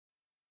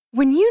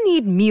When you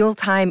need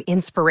mealtime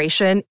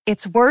inspiration,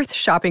 it's worth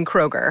shopping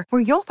Kroger,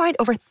 where you'll find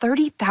over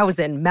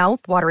 30,000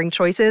 mouth-watering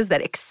choices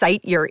that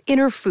excite your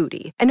inner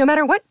foodie. And no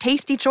matter what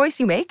tasty choice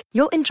you make,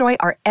 you'll enjoy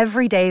our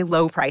everyday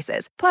low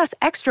prices, plus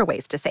extra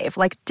ways to save,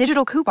 like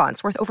digital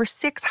coupons worth over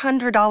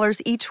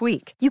 $600 each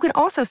week. You can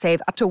also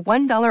save up to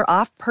 $1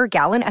 off per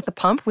gallon at the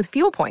pump with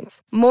fuel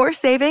points. More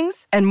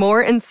savings and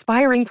more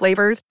inspiring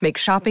flavors make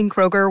shopping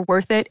Kroger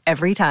worth it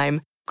every time.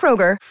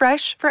 Kroger,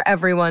 fresh for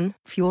everyone.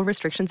 Fuel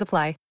restrictions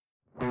apply.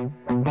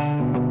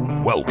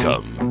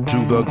 Welcome to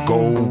the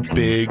Go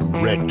Big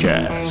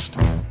Redcast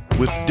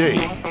with Dave,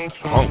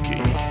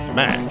 Honky,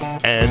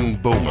 Mac,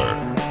 and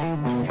Boomer.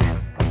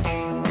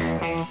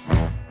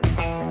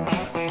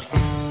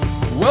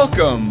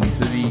 Welcome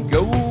to the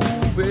Go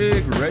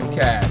Big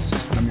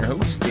Redcast. I'm your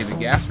host, David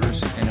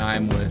Gaspers, and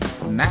I'm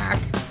with Mac.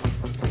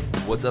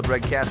 What's up,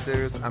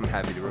 Redcasters? I'm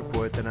happy to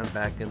report that I'm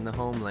back in the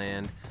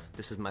homeland.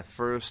 This is my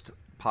first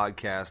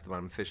podcast when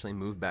I'm officially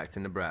moved back to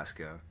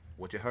Nebraska.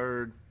 What you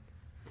heard?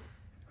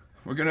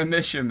 We're going to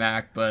miss you,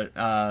 Mac, but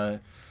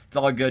it's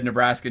all good.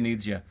 Nebraska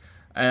needs you.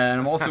 And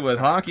I'm also with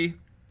Honky.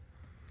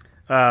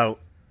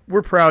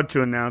 We're proud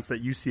to announce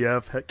that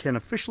UCF can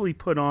officially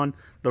put on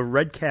the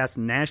Redcast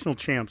National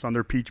Champs on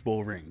their Peach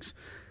Bowl rings.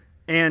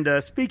 And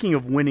speaking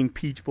of winning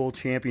Peach Bowl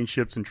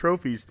championships and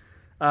trophies,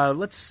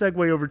 let's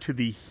segue over to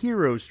the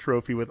Heroes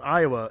Trophy with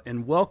Iowa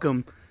and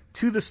welcome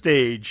to the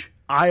stage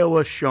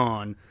Iowa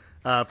Sean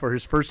for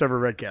his first ever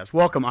Redcast.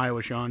 Welcome,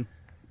 Iowa Sean.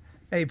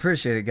 Hey,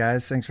 appreciate it,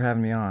 guys. Thanks for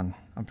having me on.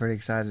 I'm pretty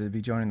excited to be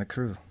joining the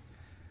crew.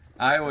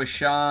 Iowa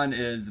Sean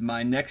is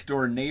my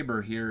next-door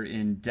neighbor here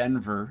in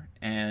Denver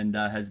and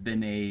has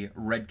been a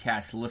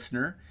Redcast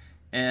listener.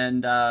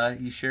 And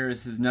he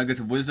shares his nuggets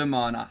of wisdom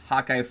on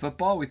Hawkeye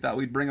football. We thought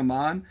we'd bring him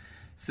on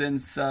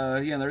since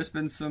there's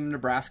been some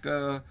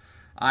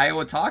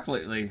Nebraska-Iowa talk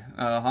lately.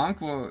 Honk,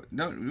 do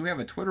we have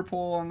a Twitter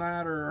poll on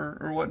that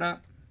or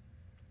whatnot?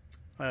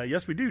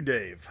 Yes, we do,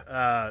 Dave. We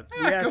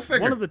go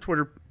figure. one of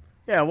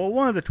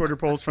the Twitter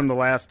polls from the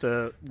last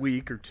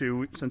week or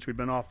two, since we've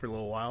been off for a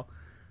little while.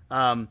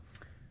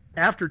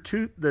 After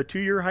the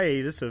 2-year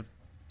hiatus of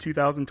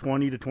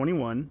 2020 to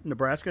 21,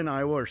 Nebraska and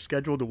Iowa are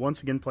scheduled to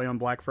once again play on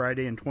Black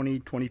Friday in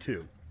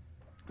 2022.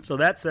 So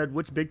that said,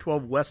 which Big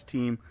 12 West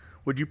team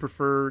would you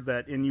prefer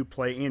that NU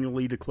play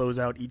annually to close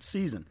out each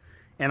season?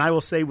 And I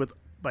will say with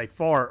by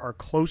far our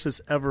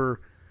closest ever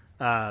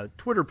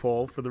Twitter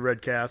poll for the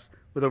Redcast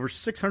with over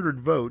 600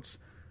 votes,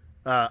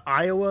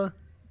 Iowa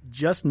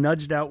just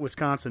nudged out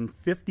Wisconsin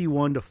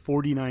 51 to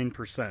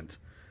 49%.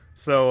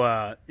 So,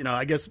 I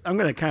guess I'm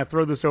going to kind of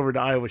throw this over to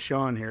Iowa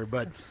Sean here,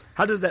 but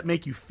how does that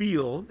make you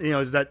feel?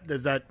 Is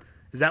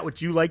that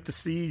what you like to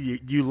see?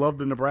 Do you love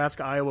the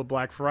Nebraska-Iowa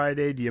Black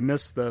Friday? Do you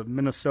miss the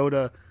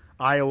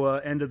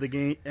Minnesota-Iowa end of the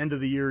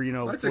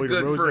year, That's a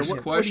good first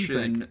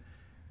question.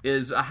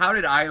 Is how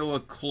did Iowa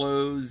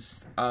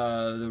close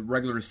the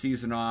regular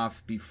season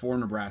off before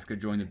Nebraska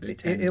joined the Big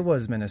Ten? It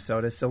was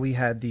Minnesota, so we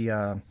had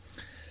the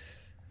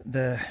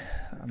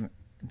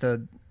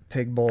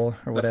Pig Bowl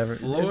or whatever.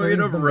 Floyd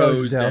of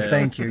Rosedale.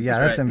 Thank you. Yeah,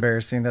 that's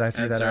embarrassing that I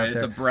threw that out there.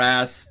 It's a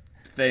brass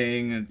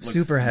thing. It looks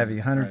super heavy,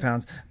 100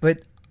 pounds. But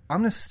I'm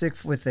going to stick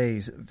with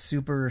a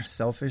super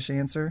selfish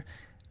answer.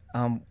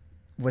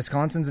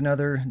 Wisconsin's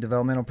another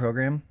developmental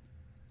program.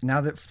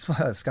 Now that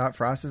Scott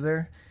Frost is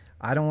there,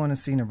 I don't want to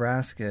see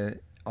Nebraska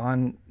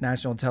on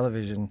national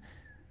television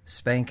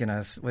spanking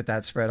us with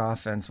that spread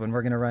offense when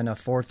we're going to run a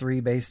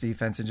 4-3 base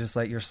defense and just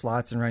let your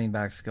slots and running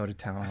backs go to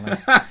town on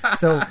us.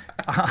 So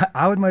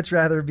I would much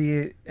rather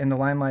be in the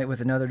limelight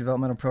with another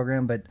developmental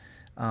program. But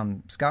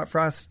Scott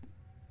Frost,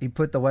 he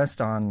put the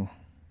West on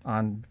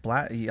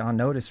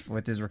notice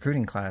with his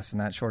recruiting class in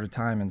that short of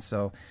time, and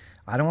so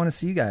I don't want to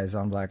see you guys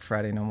on Black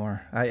Friday no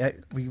more.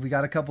 We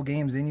got a couple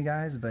games in, you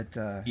guys, but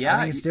I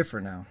think it's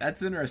different now.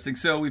 That's interesting.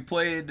 So we've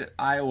played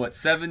Iowa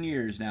 7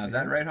 years now. Is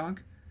that right,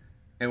 Honk?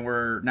 And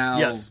we're now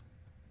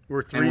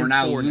we're 3 and we're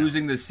now 4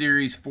 losing the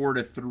series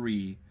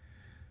 4-3.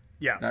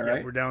 Yeah, is that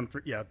right? We're down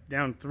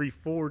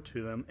 3-4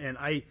 to them. And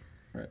I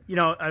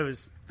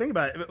was thinking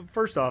about it.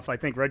 First off, I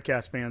think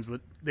Redcast fans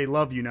they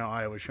love you now,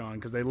 Iowa Sean,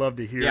 because they love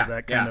to hear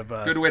that kind of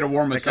good way to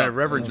warm us up. Kind of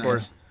reverence for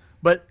us.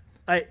 But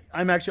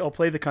I'll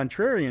play the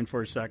contrarian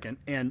for a second.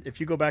 And if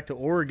you go back to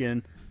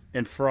Oregon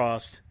and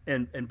Frost,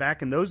 and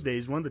back in those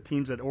days, one of the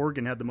teams that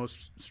Oregon had the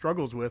most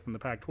struggles with in the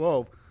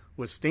Pac-12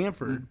 was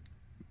Stanford.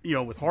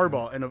 With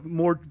Harbaugh and a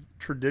more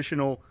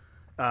traditional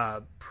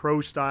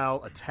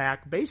pro-style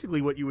attack,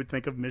 basically what you would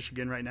think of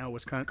Michigan right now,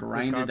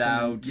 Wisconsin,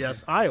 out.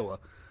 Yes, Iowa.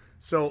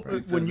 So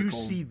when you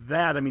see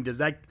that, I mean, does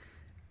that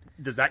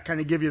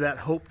kind of give you that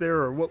hope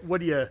there, or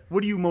what are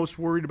you most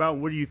worried about,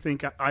 and what do you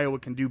think Iowa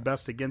can do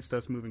best against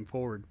us moving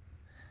forward?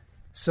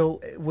 So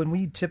when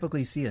we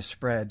typically see a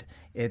spread,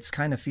 it's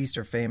kind of feast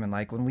or famine.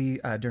 Like when we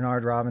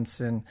Denard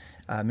Robinson,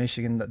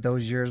 Michigan,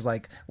 those years,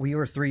 like we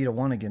were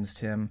 3-1 against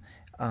him.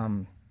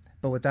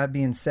 But with that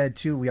being said,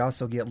 too, we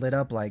also get lit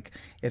up. Like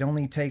it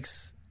only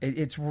takes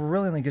it's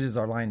really only good as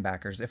our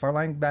linebackers. If our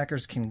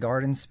linebackers can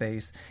guard in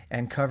space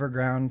and cover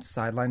ground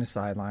sideline to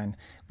sideline,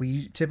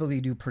 we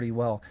typically do pretty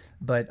well.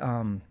 But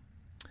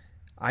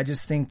I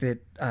just think that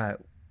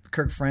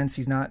Kirk Ferentz,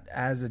 he's not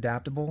as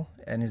adaptable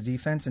in his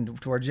defense,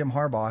 and to our Jim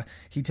Harbaugh,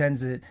 he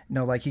tends to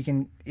know, like, he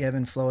can ebb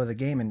and flow of the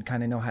game and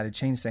kind of know how to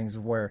change things,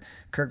 where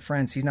Kirk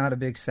Ferentz, he's not a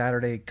big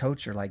Saturday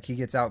coacher. Like, he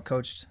gets out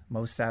coached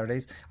most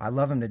Saturdays. I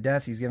love him to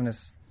death. He's given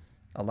us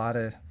a lot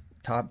of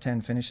top 10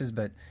 finishes,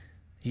 but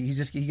he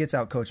gets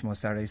out coached most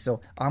Saturdays.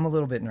 So I'm a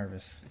little bit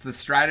nervous. It's the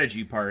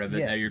strategy part of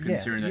it that you're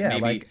concerned that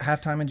maybe like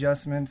halftime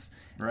adjustments.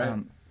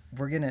 Right.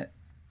 We're gonna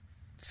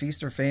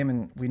feast or fame,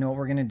 and we know what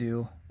we're gonna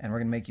do, and we're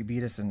gonna make you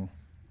beat us. And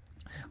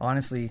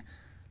honestly,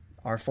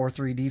 our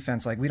 4-3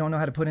 defense, like, we don't know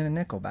how to put in a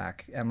nickel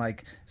back, and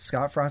like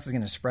Scott Frost is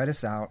gonna spread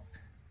us out,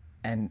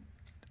 and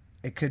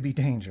it could be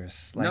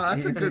dangerous. Like, no,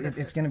 that's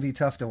it's going to be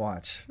tough to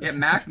watch. Yeah,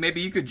 Mac,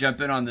 maybe you could jump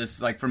in on this,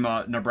 like, from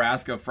a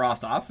Nebraska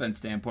Frost offense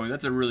standpoint.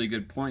 That's a really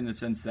good point in the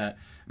sense that,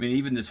 I mean,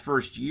 even this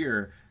first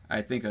year,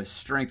 I think a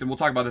strength, and we'll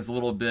talk about this a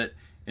little bit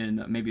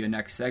in maybe a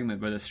next segment,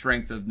 but the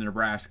strength of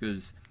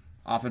Nebraska's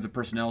offensive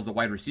personnel is the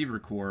wide receiver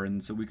core,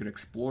 and so we could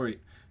exploit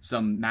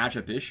some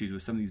matchup issues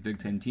with some of these Big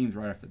Ten teams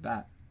right off the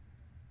bat.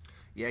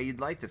 Yeah,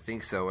 you'd like to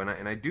think so, and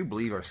I do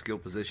believe our skill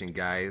position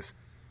guys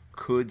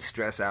could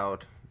stress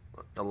out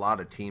a lot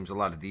of teams, a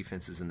lot of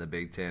defenses in the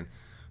Big Ten.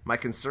 My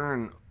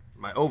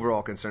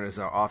overall concern is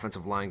our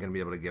offensive line going to be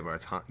able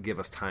to give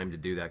us time to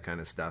do that kind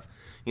of stuff.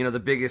 You know, the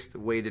biggest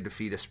way to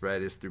defeat a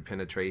spread is through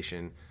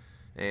penetration,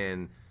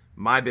 and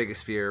my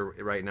biggest fear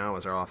right now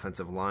is our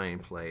offensive line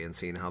play and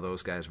seeing how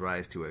those guys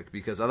rise to it.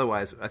 Because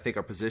otherwise, I think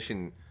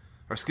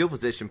our skill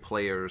position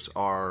players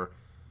are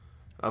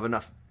of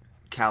enough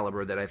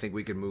caliber that I think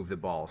we can move the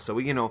ball. So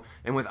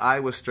and with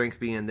Iowa's strength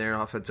being their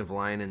offensive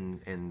line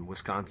and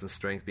Wisconsin's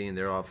strength being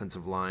their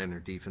offensive line or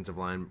defensive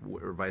line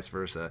or vice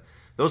versa,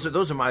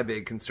 those are my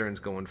big concerns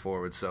going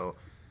forward. So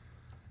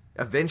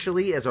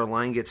eventually, as our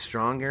line gets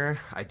stronger,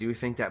 I do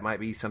think that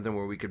might be something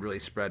where we could really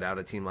spread out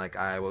a team like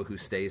Iowa who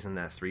stays in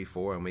that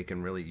 3-4, and we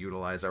can really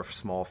utilize our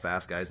small,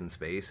 fast guys in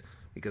space,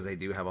 because they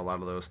do have a lot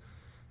of those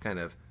kind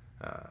of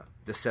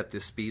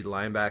deceptive speed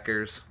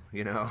linebackers,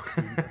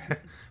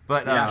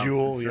 But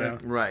Jewel,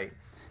 right.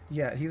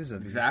 Yeah, he was a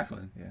beast.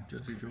 Exactly. Yeah.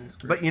 Josie Jewell's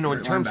great. But in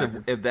Great terms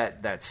linebacker. of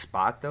that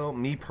spot, though,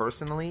 me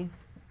personally,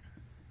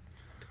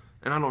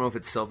 and I don't know if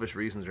it's selfish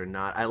reasons or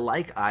not, I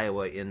like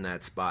Iowa in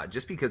that spot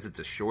just because it's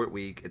a short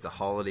week, it's a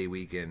holiday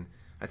weekend.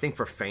 I think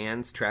for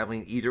fans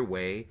traveling either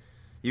way,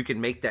 you can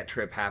make that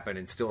trip happen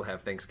and still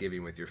have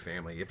Thanksgiving with your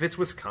family. If it's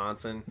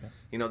Wisconsin,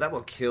 that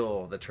will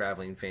kill the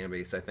traveling fan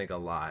base, I think, a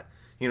lot.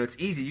 It's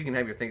easy. You can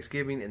have your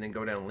Thanksgiving and then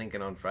go down to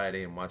Lincoln on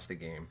Friday and watch the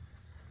game.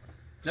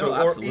 No,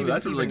 absolutely.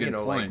 That's a really good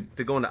point. Like,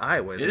 to go into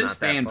Iowa is It not is that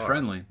fan far.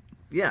 friendly.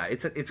 Yeah,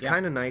 it's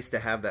kind of nice to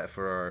have that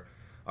for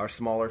our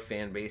smaller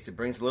fan base. It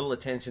brings a little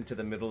attention to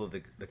the middle of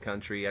the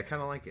country. I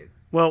kind of like it.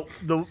 Well,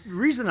 the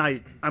reason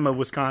I'm a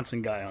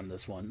Wisconsin guy on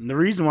this one, and the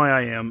reason why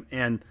I am,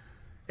 and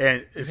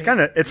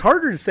it's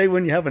harder to say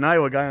when you have an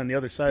Iowa guy on the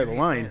other side of the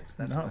line.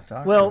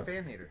 Well,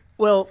 Fan hater.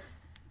 Well,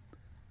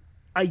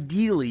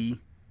 ideally,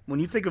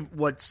 when you think of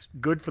what's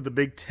good for the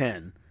Big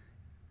Ten,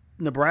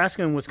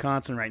 Nebraska and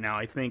Wisconsin right now,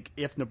 I think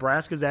if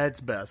Nebraska's at its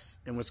best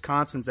and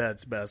Wisconsin's at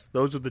its best,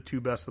 those are the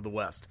two best of the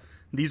West.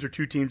 These are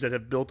two teams that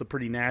have built a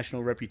pretty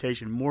national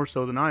reputation, more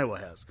so than Iowa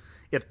has.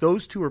 If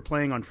those two are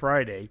playing on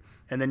Friday,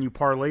 and then you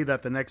parlay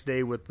that the next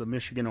day with the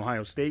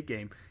Michigan-Ohio State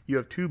game, you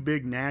have two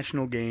big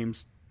national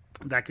games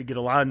that could get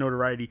a lot of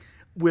notoriety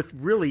with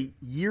really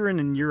year in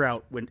and year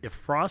out. If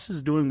Frost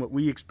is doing what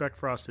we expect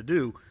Frost to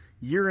do,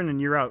 year in and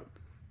year out,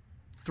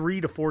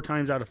 3 to 4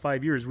 times out of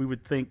 5 years, we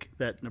would think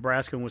that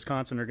Nebraska and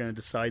Wisconsin are going to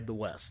decide the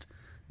West.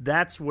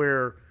 That's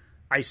where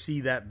I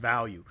see that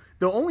value.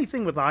 The only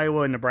thing with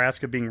Iowa and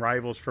Nebraska being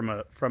rivals from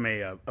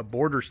a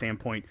border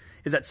standpoint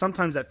is that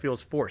sometimes that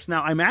feels forced.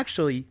 Now, I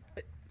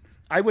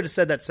would have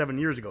said that 7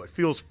 years ago. It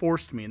feels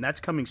forced to me, and that's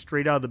coming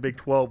straight out of the Big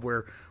 12,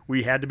 where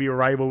we had to be a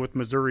rival with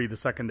Missouri the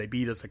second they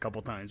beat us a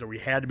couple times, or we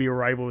had to be a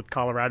rival with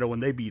Colorado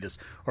when they beat us,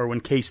 or when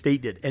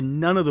K-State did.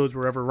 And none of those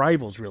were ever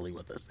rivals really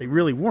with us. They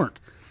really weren't.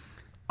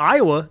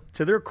 Iowa,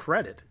 to their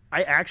credit,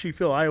 I actually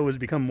feel Iowa's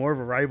become more of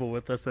a rival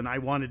with us than I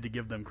wanted to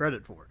give them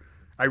credit for.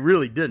 I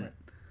really didn't.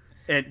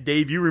 And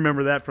Dave, you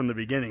remember that from the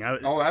beginning.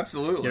 Oh,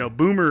 absolutely.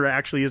 Boomer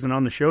actually isn't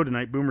on the show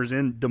tonight. Boomer's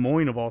in Des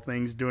Moines, of all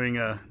things, doing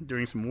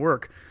some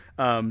work.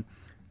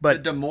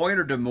 But Des Moines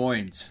or Des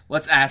Moines?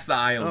 Let's ask the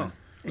Iowa.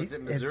 Was it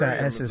the Missouri or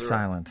S is Missouri?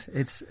 silent.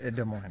 It's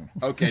Des Moines.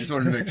 Okay, just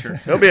wanted to make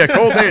sure. There'll be a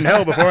cold day in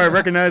hell before I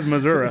recognize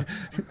Missouri.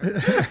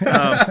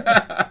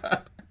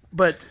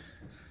 But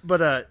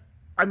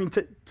I mean,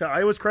 to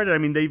Iowa's credit, I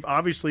mean,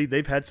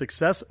 they've had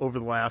success over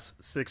the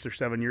last 6 or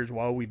 7 years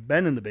while we've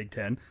been in the Big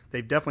Ten.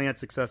 They've definitely had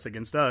success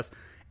against us.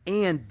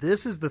 And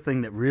this is the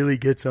thing that really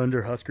gets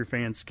under Husker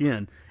fans'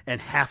 skin and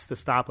has to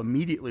stop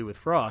immediately with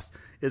Frost,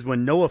 is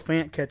when Noah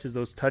Fant catches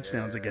those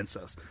touchdowns against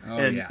us.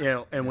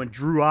 And when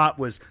Drew Ott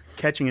was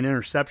catching an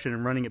interception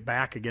and running it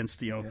back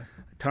against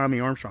Tommy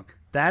Armstrong.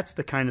 That's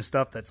the kind of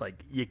stuff that's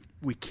like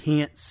we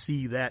can't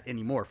see that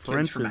anymore.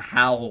 Kids from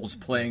Howells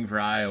playing for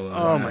Iowa.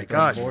 Oh my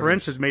gosh!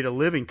 French has made a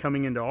living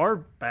coming into our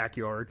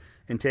backyard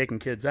and taking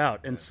kids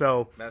out, and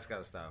so That's got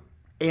to stop.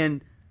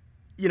 and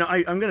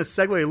I'm going to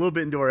segue a little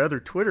bit into our other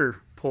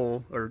Twitter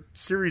poll or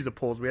series of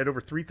polls. We had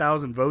over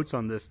 3,000 votes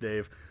on this,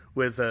 Dave.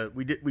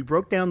 We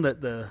broke down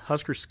the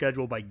Husker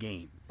schedule by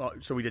game.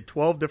 So we did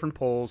 12 different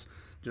polls,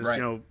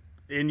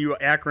 in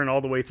Akron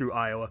all the way through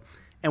Iowa.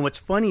 And what's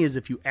funny is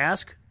if you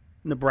ask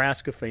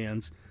Nebraska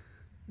fans,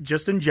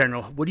 just in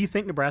general, what do you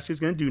think Nebraska is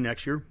going to do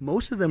next year?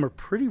 Most of them are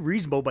pretty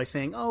reasonable by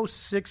saying,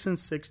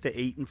 6-6 to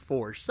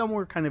 8-4,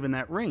 somewhere kind of in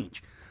that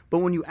range. But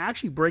when you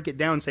actually break it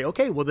down and say,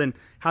 okay, well then,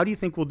 how do you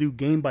think we'll do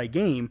game by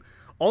game?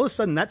 All of a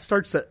sudden, that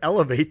starts to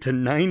elevate to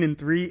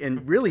 9-3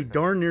 and really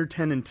darn near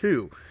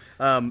 10-2.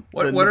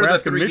 What are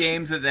the three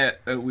games that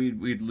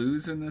we'd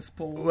lose in this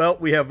poll? Well,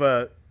 we have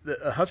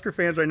the Husker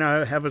fans right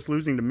now have us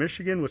losing to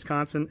Michigan,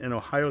 Wisconsin, and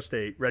Ohio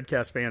State.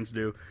 Redcast fans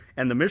do,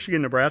 and the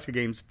Michigan-Nebraska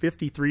game's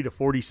 53 to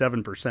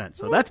 47%.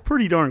 So that's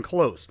pretty darn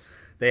close.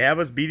 They have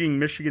us beating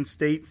Michigan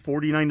State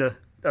 59 to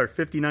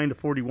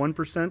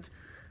 41%.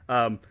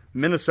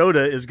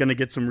 Minnesota is going to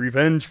get some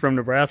revenge from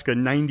Nebraska,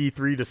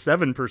 93 to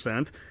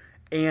 7%.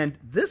 And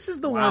this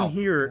is the one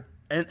here,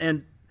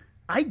 and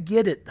I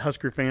get it,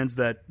 Husker fans,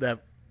 that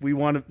we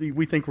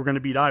think we're going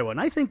to beat Iowa,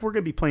 and I think we're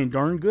going to be playing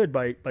darn good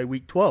by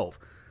week 12.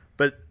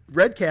 But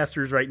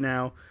Redcasters right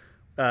now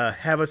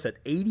have us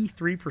at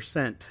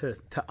 83%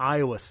 to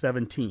Iowa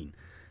 17,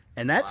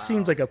 and that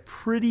seems like a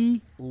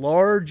pretty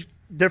large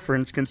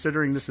difference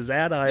considering this is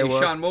at Iowa. Hey,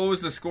 Sean, what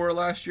was the score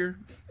last year?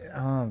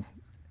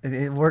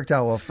 It worked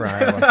out well for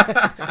Iowa.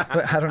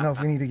 But I don't know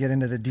if we need to get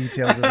into the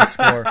details of the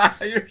score.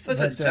 You're such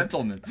a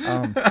gentleman.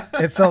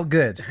 It felt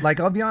good.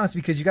 I'll be honest,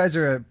 because you guys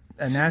are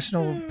a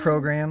national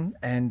program,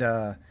 and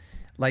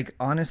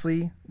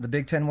honestly, the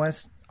Big Ten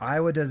West,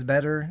 Iowa does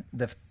better.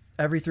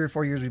 Every 3 or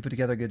 4 years we put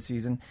together a good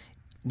season.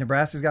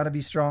 Nebraska's got to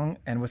be strong,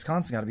 and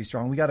Wisconsin got to be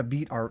strong. We got to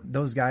beat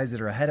those guys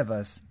that are ahead of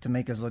us to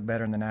make us look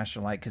better in the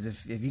national light. Because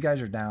if you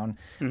guys are down,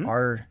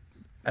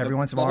 every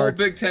once in a while, the whole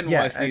Big Ten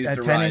West needs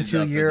to rise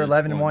 10-2 year,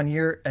 11-1 point.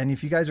 year, and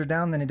if you guys are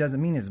down, then it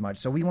doesn't mean as much.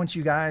 So we want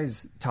you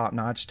guys top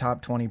notch,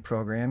 top 20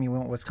 program. You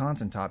want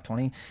Wisconsin top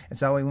 20, and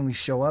so that way when we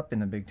show up in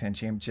the Big Ten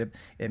championship,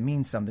 it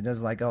means something. It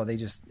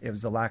doesn't it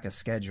was a lack of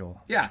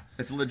schedule. Yeah,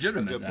 it's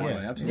legitimate that way.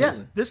 Absolutely. Yeah,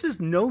 this is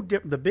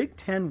the Big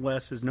Ten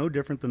West is no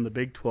different than the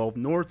Big 12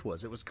 North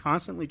was. It was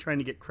constantly trying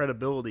to get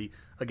credibility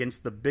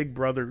against the big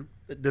brother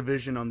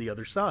division on the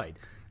other side,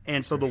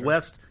 and so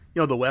West.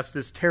 The West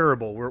is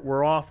terrible.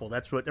 We're awful.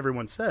 That's what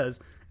everyone says.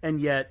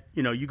 And yet,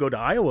 you go to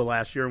Iowa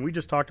last year, and we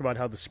just talked about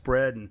how the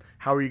spread and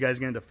how are you guys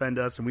going to defend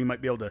us, and we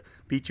might be able to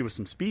beat you with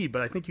some speed.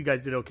 But I think you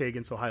guys did okay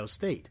against Ohio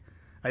State.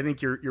 I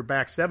think your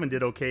back seven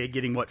did okay,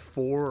 getting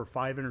 4 or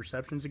 5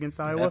 interceptions against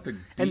Iowa,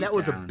 and that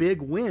was a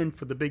big win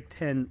for the Big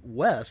Ten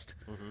West.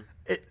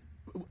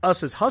 Mm-hmm.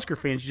 Us as Husker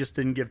fans just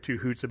didn't give two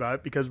hoots about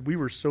it because we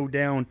were so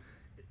down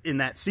in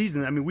that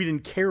season. I mean, we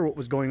didn't care what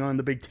was going on in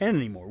the Big Ten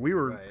anymore. We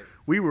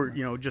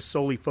were, just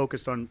solely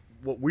focused on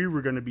what we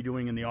were going to be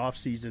doing in the off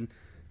season,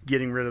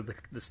 getting rid of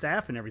the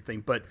staff and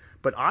everything. But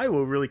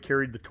Iowa really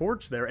carried the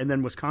torch there, and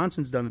then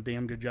Wisconsin's done a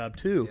damn good job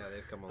too. Yeah,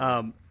 they've come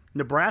along.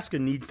 Nebraska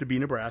needs to be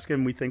Nebraska,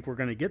 and we think we're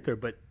going to get there.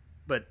 But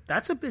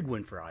that's a big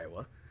win for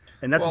Iowa,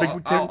 and that's a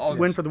big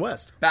win for the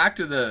West. Back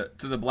to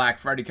the Black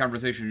Friday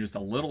conversation just a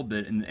little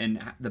bit,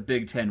 and the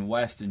Big Ten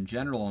West in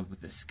general, and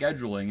with the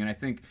scheduling. And I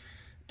think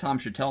Tom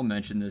Chattel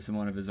mentioned this in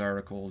one of his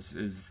articles.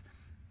 Is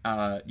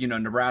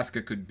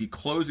Nebraska could be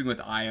closing with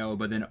Iowa,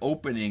 but then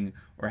opening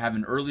or have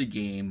an early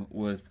game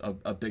with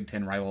a Big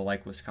Ten rival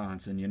like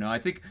Wisconsin. I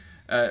think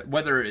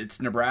whether it's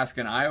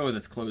Nebraska and Iowa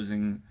that's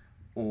closing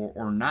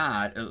or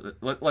not,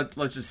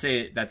 let's just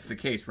say that's the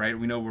case, right?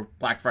 We know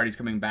Black Friday's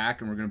coming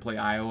back, and we're going to play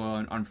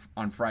Iowa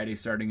on Friday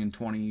starting in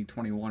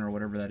 2021 or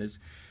whatever that is.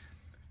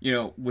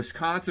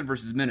 Wisconsin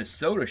versus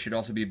Minnesota should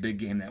also be a big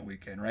game that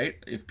weekend, right?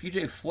 If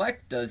PJ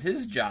Fleck does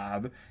his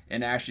job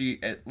and actually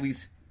at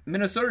least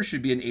Minnesota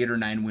should be an 8 or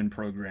 9 win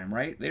program,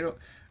 right? They don't,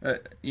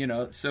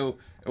 so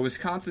a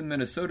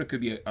Wisconsin-Minnesota could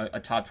be a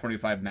top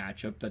 25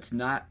 matchup. That's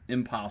not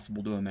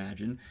impossible to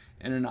imagine.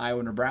 And an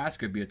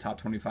Iowa-Nebraska could be a top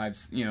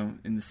 25,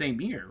 in the same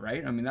year,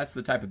 right? I mean, that's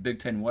the type of Big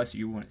Ten West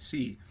you want to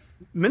see.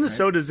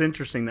 Minnesota's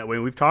interesting that way.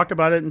 We've talked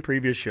about it in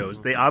previous shows.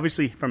 Mm-hmm. They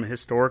obviously, from a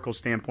historical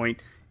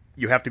standpoint,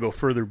 you have to go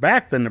further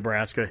back than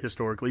Nebraska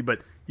historically,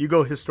 but you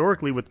go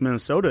historically with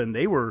Minnesota, and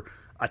they were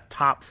a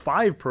top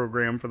 5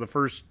 program for the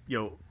first,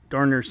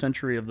 darn near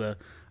century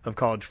of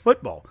college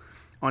football.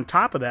 On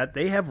top of that,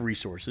 they have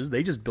resources.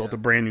 They just built a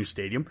brand new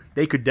stadium.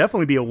 They could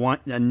definitely be a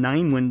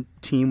 9-win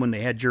team when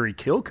they had Jerry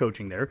Kill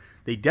coaching there.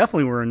 They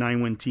definitely were a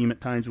 9-win team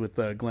at times with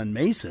Glenn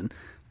Mason,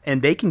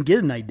 and they can get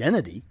an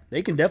identity.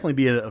 They can definitely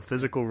be a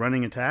physical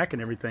running attack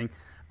and everything.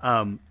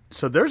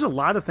 So there's a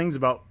lot of things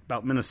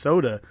about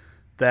Minnesota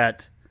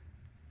that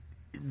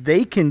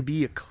they can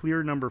be a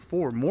clear number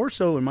 4, more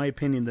so in my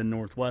opinion than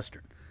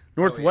Northwestern.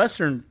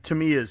 Northwestern to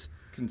me is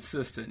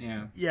consistent,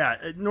 yeah.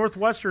 Yeah,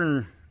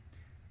 Northwestern,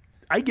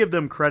 I give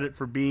them credit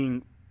for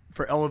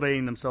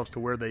elevating themselves to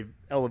where they've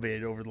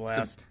elevated over the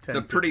last 10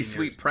 It's a pretty 15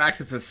 sweet years.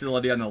 practice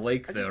facility on the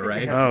lake, though, right?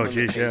 They have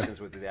some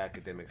limitations with the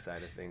academic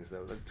side of things,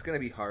 though. It's going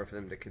to be hard for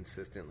them to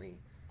consistently,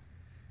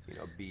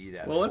 be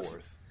that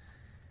fourth.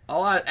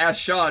 I'll ask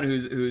Sean,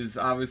 who's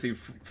obviously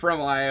from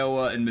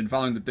Iowa and been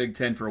following the Big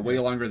Ten for way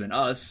longer than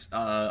us.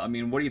 I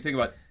mean, what do you think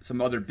about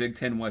some other Big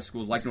Ten West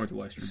schools like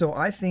Northwestern? So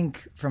I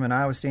think from an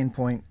Iowa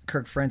standpoint,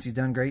 Kirk Ferentz, he's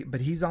done great, but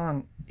he's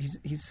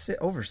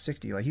over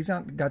 60. Like, he's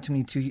not got too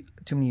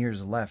many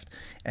years left.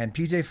 And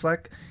PJ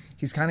Fleck,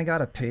 he's kind of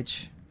got a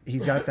pitch.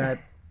 He's got that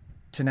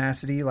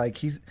tenacity. Like,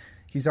 he's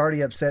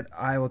already upset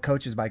Iowa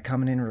coaches by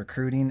coming in and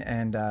recruiting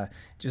and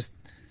just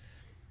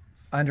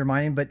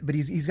undermining, but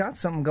he's got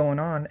something going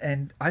on,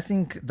 and I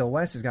think the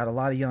West has got a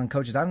lot of young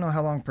coaches. I don't know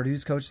how long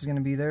Purdue's coach is going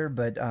to be there,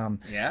 but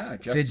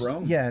Jeff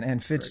Brome.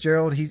 And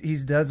Fitzgerald, he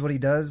does what he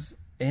does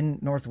in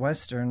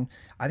Northwestern.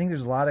 I think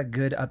there's a lot of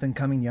good up and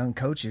coming young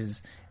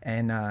coaches,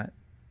 and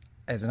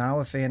as an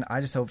Iowa fan, I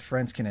just hope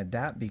Ferentz can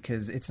adapt,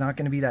 because it's not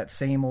going to be that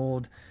same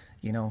old,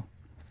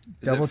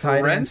 double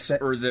tight end.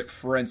 Or is it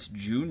Ferentz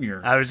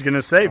Jr.? I was going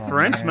to say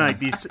Ferentz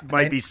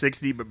might be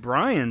 60, but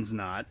Brian's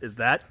not. Is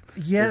that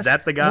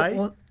the guy?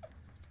 Well,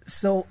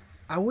 so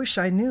I wish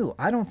I knew.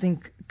 I don't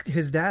think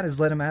his dad has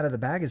let him out of the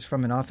baggage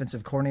from an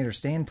offensive coordinator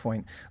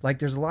standpoint. Like,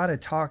 there's a lot of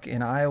talk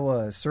in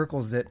Iowa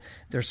circles that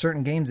there's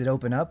certain games that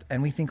open up,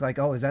 and we think like,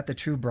 oh, is that the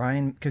true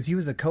Brian? Because he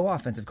was a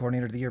co-offensive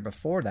coordinator the year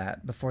before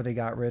that, before they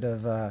got rid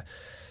of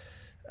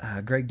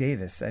Greg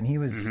Davis, and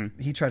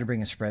he tried to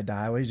bring a spread to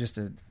Iowa. He's just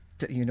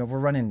we're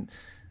running.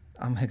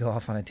 I'm going to go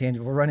off on a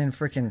tangent. We're running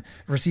freaking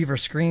receiver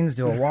screens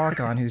to a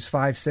walk-on who's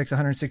 5'6",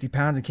 160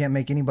 pounds and can't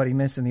make anybody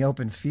miss in the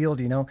open field,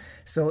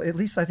 So at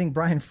least I think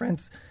Brian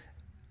Ferentz,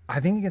 I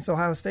think against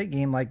Ohio State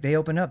game, like, they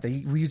open up.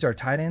 We use our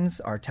tight ends,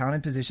 our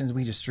talented positions.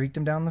 We just streaked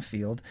them down the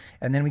field.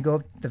 And then we go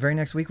up the very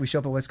next week, we show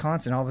up at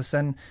Wisconsin. All of a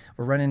sudden,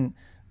 we're running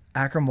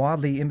Akram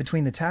Wadley in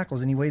between the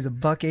tackles, and he weighs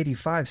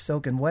 $185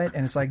 soaking wet.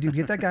 And it's like, dude,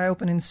 get that guy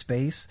open in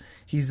space.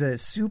 He's a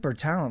super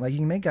talent. Like, he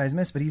can make guys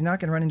miss, but he's not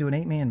going to run into an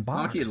 8-man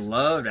box. Honky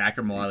loved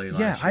Akram Wadley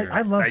last year.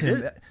 I love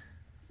him.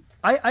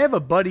 I have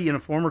a buddy and a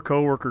former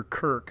coworker,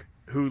 Kirk,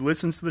 who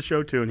listens to the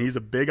show too, and he's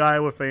a big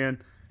Iowa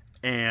fan.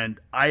 And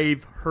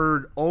I've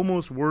heard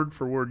almost word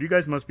for word. You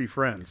guys must be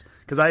friends,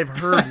 because I've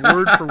heard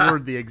word for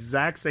word the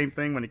exact same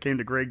thing when it came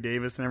to Greg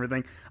Davis and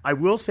everything. I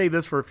will say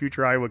this for a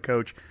future Iowa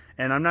coach,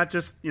 and I'm not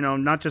just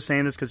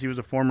saying this because he was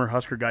a former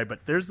Husker guy,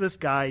 but there's this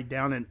guy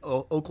down in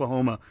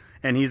Oklahoma,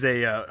 and he's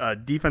a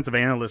defensive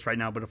analyst right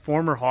now, but a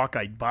former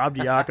Hawkeye, Bob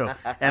Diaco.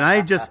 And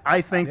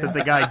I think that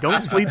the guy,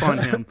 don't sleep on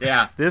him.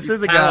 Yeah, this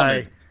is a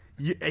talented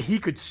guy. He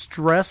could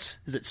stress.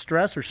 Is it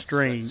stress or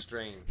strain?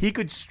 Strain. He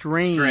could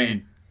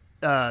strain.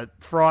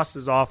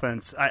 Frost's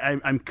offense.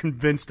 I'm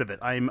convinced of it.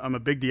 I'm a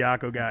big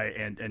Diaco guy,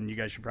 and you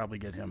guys should probably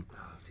get him.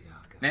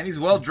 And he's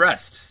well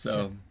dressed,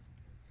 so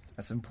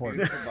that's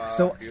important.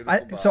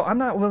 Bob, so I'm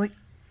not willing.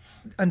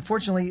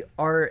 Unfortunately,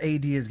 our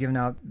AD is giving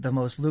out the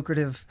most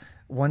lucrative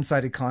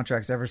one-sided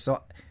contracts ever.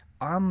 So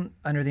I'm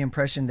under the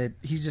impression that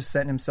he's just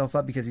setting himself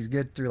up because he's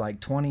good through like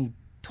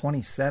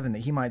 2027, that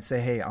he might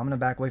say, hey, I'm going to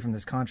back away from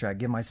this contract,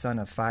 give my son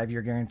a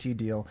 5-year guaranteed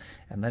deal,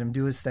 and let him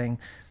do his thing.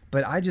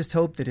 But I just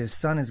hope that his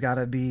son has got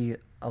to be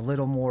a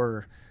little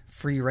more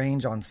free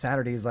range on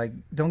Saturdays. Like,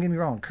 don't get me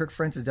wrong, Kirk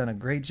Ferentz has done a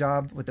great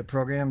job with the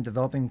program,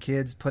 developing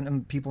kids,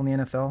 putting people in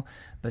the NFL.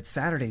 But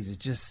Saturdays is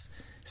just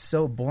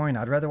so boring.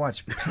 I'd rather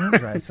watch paint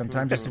dry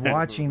sometimes, just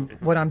watching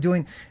what I'm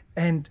doing.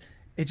 And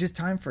it's just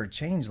time for a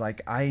change.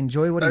 Like, I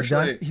enjoy what he's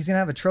done. He's going to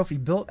have a trophy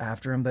built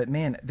after him. But,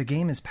 man, the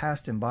game has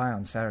passed him by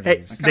on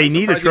Saturdays. Hey, they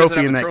need a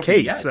trophy in that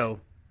case,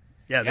 so...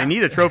 Yeah, they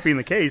need a trophy in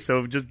the case,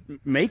 so just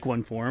make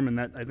one for him, and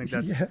I think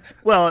that's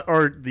well,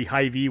 or the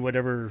Hy-Vee,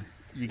 whatever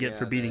you get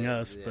for beating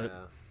us. Yeah.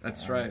 But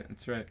that's right.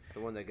 The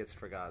one that gets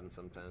forgotten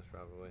sometimes,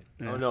 probably.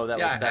 Yeah. Oh no, that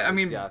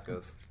was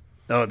Diaco's.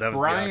 Oh, that was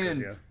Brian.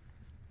 Diaco's, yeah.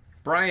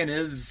 Brian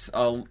is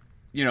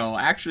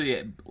actually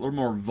a little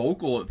more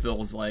vocal, it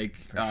feels like,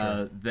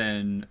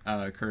 than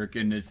Kirk,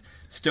 and is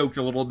stoked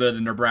a little bit of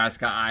the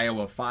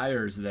Nebraska-Iowa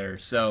fires there.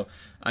 So,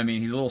 I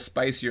mean, he's a little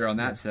spicier on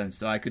that sense.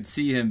 So I could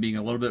see him being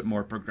a little bit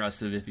more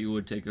progressive if he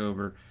would take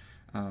over.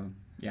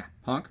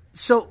 Honk?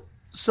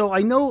 So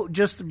I know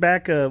just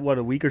back, a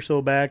week or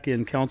so back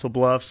in Council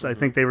Bluffs, I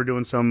think they were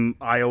doing some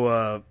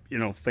Iowa,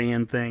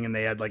 fan thing, and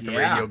they had like the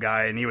radio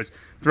guy, and he was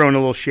throwing a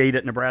little shade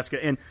at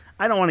Nebraska. And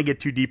I don't want to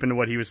get too deep into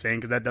what he was saying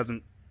because that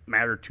doesn't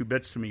matter 2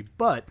 bits to me.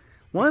 But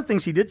one of the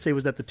things he did say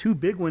was that the 2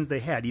 big wins they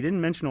had, he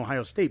didn't mention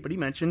Ohio State, but he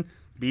mentioned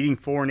beating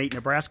 4-8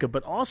 Nebraska,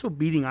 but also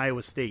beating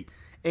Iowa State.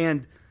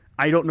 And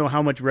I don't know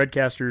how much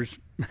Redcasters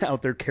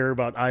out there care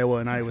about Iowa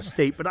and Iowa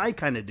State, but I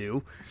kind of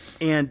do.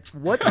 And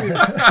what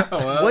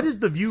is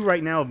the view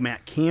right now of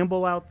Matt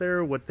Campbell out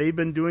there, what they've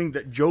been doing?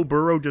 That Joe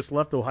Burrow just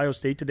left Ohio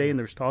State today, and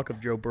there's talk of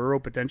Joe Burrow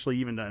potentially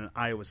even to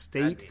Iowa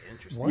State. That'd be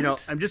interesting.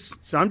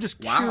 I'm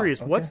just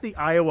curious. Okay. What's the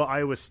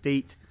Iowa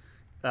State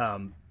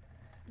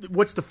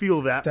what's the feel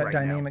of that right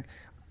dynamic now?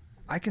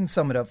 I can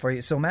sum it up for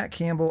you. So Matt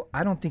Campbell,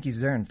 I don't think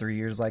he's there in 3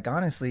 years. Like,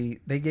 honestly,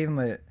 they gave him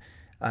their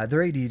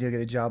AD did a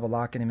good job of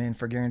locking him in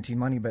for guaranteed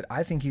money, but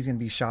I think he's going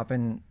to be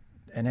shopping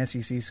an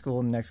SEC school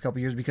in the next couple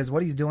of years because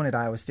what he's doing at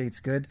Iowa State's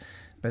good,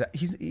 but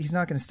he's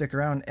not going to stick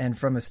around. And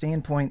from a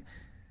standpoint,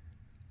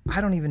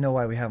 I don't even know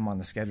why we have him on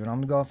the schedule. I'm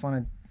going to go off on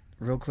a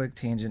real quick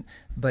tangent,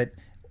 but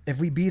if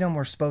we beat them,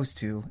 we're supposed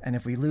to, and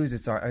if we lose,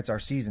 it's our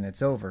season.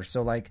 It's over.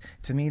 So, like,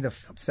 to me, the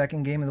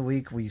second game of the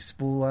week, we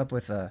spool up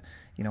with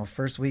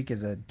first week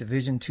is a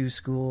Division II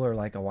school or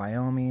like a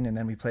Wyoming, and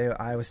then we play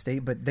Iowa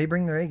State. But they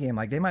bring their A game.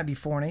 Like, they might be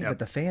 4-8, but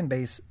the fan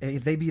base,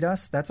 if they beat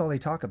us, that's all they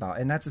talk about,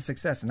 and that's a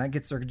success, and that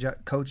gets their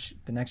coach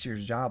the next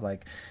year's job.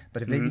 Like,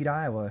 but if they beat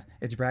Iowa,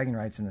 it's bragging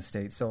rights in the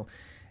state. So,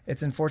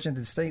 it's unfortunate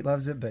the state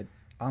loves it, but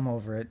I'm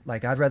over it.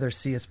 Like, I'd rather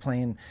see us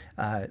playing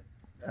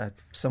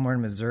somewhere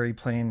in Missouri,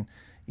 playing,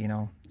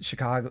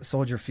 Chicago,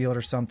 Soldier Field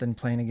or something,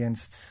 playing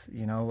against,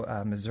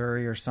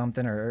 Missouri or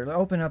something, or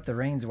open up the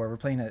reins where we're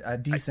playing a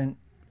decent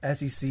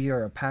SEC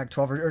or a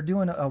Pac-12 or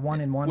doing a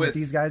 1-1 with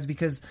these guys,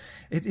 because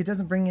it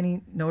doesn't bring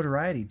any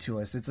notoriety to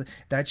us.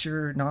 That's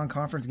your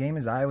non-conference game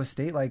is Iowa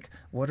State. Like,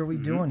 what are we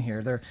doing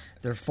here? They're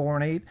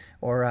 4-8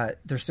 or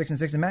they're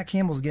 6-6, and Matt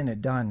Campbell's getting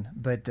it done,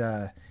 but.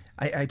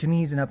 To me,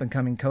 he's an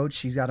up-and-coming coach.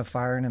 He's got a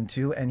fire in him,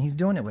 too, and he's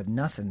doing it with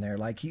nothing there.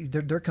 Like,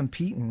 they're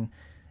competing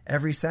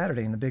every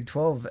Saturday in the Big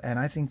 12, and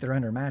I think they're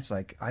undermatched.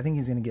 Like, I think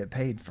he's going to get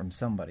paid from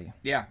somebody.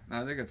 Yeah,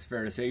 I think it's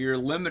fair to say. You're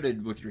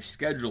limited with your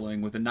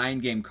scheduling. With a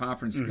 9-game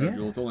conference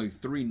schedule, it's only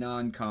 3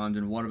 non-cons,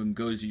 and one of them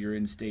goes to your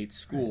in-state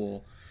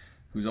school,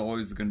 who's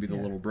always going to be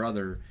the little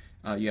brother.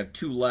 You have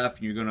 2 left,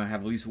 and you're going to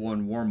have at least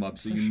 1 warm-up,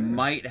 so you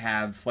might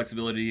have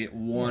flexibility at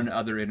one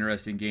other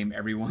interesting game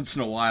every once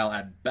in a while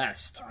at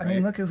best. Right? I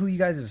mean, look at who you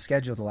guys have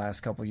scheduled the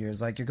last couple of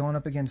years. Like, you're going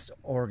up against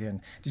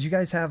Oregon. Did you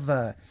guys have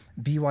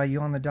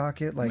BYU on the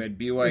docket? Like, we had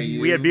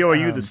BYU. We had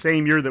BYU the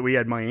same year that we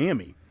had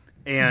Miami.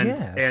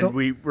 And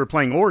we were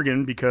playing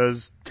Oregon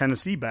because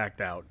Tennessee backed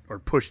out or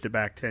pushed it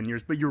back 10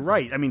 years. But you're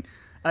right. I mean,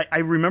 I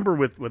remember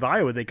with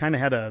Iowa, they kind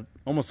of had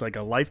almost like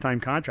a lifetime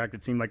contract.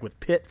 It seemed like with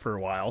Pitt for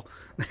a while.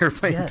 They were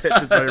playing Pitt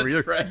just about every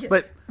year. Right.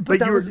 But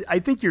I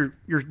think you're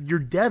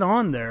dead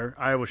on there,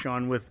 Iowa,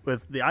 Sean, with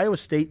the Iowa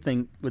State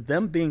thing, with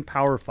them being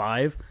Power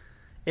 5.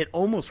 It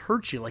almost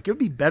hurts you. Like, it would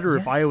be better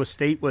if Iowa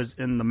State was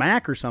in the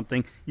MAC or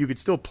something. You could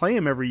still play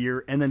them every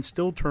year and then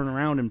still turn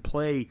around and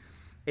play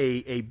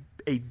a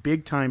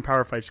big time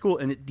Power 5 school,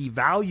 and it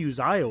devalues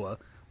Iowa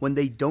when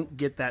they don't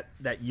get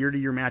that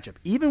year-to-year matchup.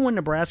 Even when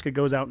Nebraska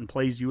goes out and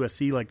plays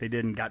USC like they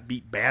did and got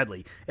beat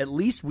badly, at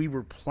least we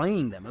were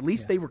playing them. At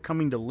least they were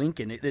coming to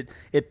Lincoln.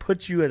 It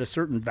puts you at a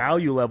certain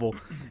value level,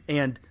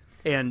 and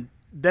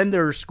then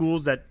there are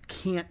schools that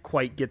can't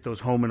quite get those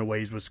home and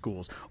aways with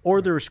schools.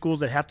 Or there are schools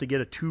that have to get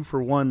a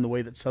 2-for-1 the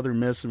way that Southern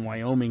Miss and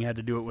Wyoming had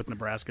to do it with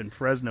Nebraska and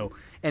Fresno.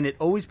 And it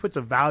always puts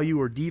a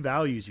value or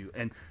devalues you.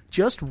 And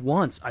just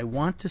once, I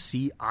want to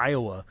see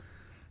Iowa.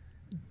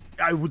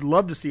 I would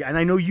love to see, and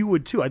I know you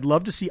would too, I'd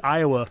love to see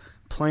Iowa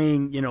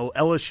playing,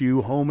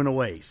 LSU home and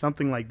away,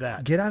 something like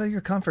that. Get out of your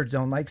comfort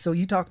zone. Like, so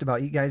you talked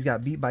about you guys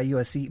got beat by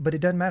USC, but it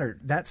doesn't matter.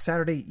 That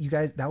Saturday, you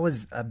guys, that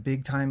was a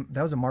big time,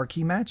 that was a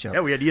marquee matchup.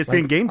 Yeah, we had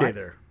ESPN Game Day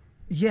there.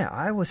 Yeah,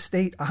 Iowa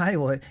State,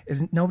 Iowa,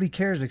 nobody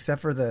cares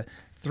except for the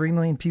 3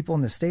 million people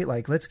in the state.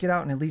 Like, let's get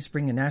out and at least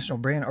bring a national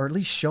brand, or at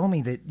least show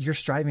me that you're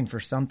striving for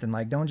something.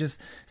 Like, don't just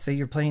say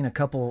you're playing a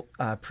couple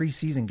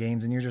preseason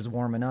games and you're just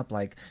warming up.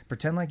 Like,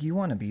 pretend like you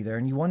want to be there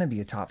and you want to be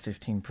a top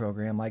 15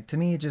 program. Like, to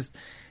me, it just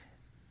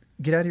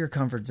get out of your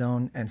comfort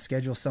zone and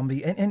schedule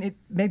somebody. And it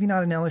maybe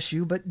not an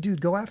LSU, but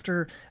dude, go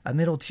after a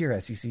middle tier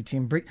SEC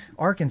team.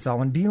 Arkansas,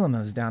 when Bielema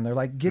was down there,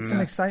 like, get some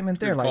excitement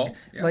there.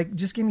 Like,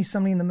 just give me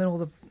somebody in the middle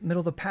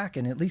of the pack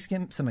and at least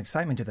get some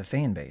excitement to the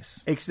fan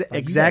base.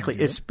 Exactly,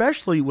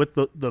 especially with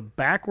the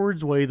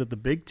backwards way that the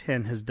Big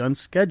Ten has done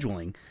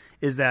scheduling,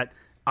 is that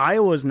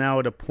Iowa is now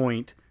at a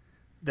point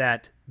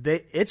that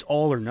it's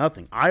all or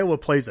nothing. Iowa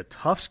plays a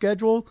tough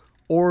schedule,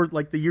 or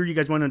like the year you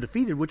guys went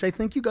undefeated, which I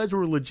think you guys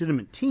were a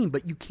legitimate team,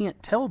 but you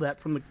can't tell that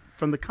from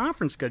the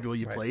conference schedule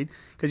you played,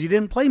 because you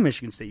didn't play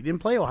Michigan State, you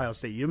didn't play Ohio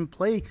State, you didn't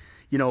play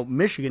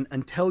Michigan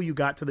until you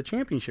got to the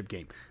championship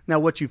game. Now,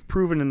 what you've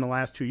proven in the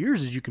last 2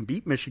 years is you can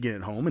beat Michigan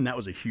at home, and that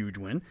was a huge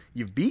win.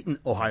 You've beaten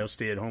Ohio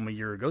State at home a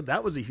year ago.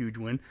 That was a huge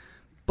win.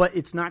 But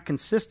it's not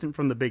consistent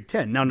from the Big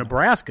Ten. Now,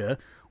 Nebraska,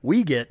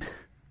 we get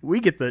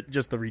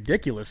just the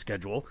ridiculous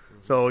schedule.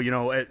 So,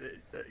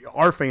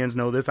 our fans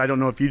know this. I don't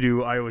know if you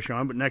do, Iowa,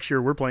 Sean, but next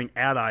year we're playing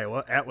at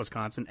Iowa, at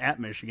Wisconsin, at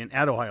Michigan,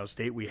 at Ohio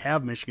State. We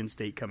have Michigan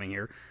State coming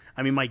here.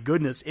 I mean, my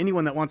goodness,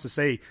 anyone that wants to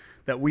say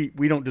that we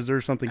don't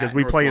deserve something because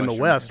we play in the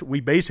West, we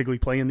basically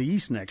play in the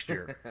East next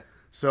year.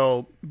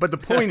 So, but the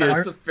point is,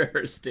 that's a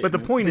fair statement. But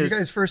the point is, you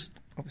guys first.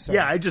 Oh, sorry.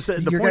 Yeah, I just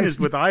said the point is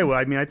with Iowa.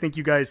 I mean, I think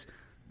you guys.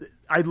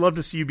 I'd love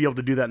to see you be able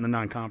to do that in the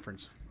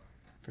non-conference.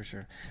 For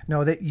sure.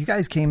 No, that you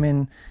guys came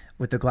in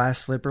with the glass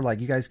slipper. Like,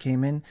 you guys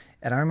came in,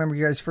 and I remember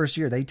you guys first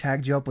year, they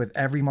tagged you up with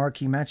every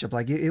marquee matchup.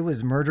 Like, it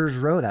was murder's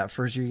row that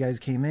first year you guys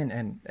came in,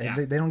 and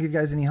they don't give you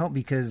guys any help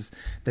because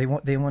they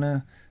want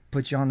to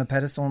put you on the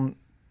pedestal and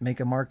make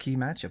a marquee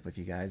matchup with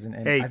you guys.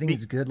 And I think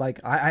it's good. Like,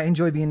 I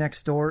enjoy being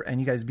next door and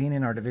you guys being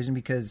in our division,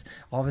 because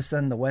all of a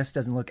sudden the West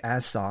doesn't look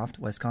as soft.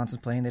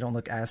 Wisconsin's playing, they don't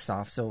look as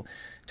soft. So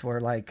to where,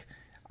 like,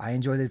 I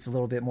enjoy that it's a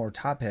little bit more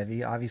top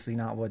heavy. Obviously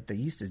not what the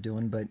East is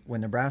doing, but when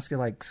Nebraska,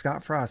 like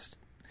Scott Frost,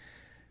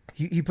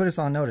 he put us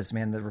on notice,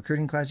 man. The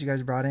recruiting class you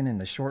guys brought in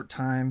the short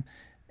time,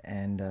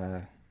 and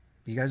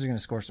you guys are going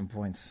to score some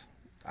points.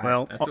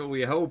 Well, That's what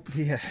we hope.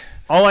 Yeah.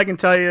 all I can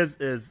tell you is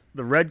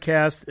the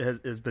Redcast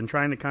has been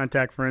trying to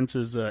contact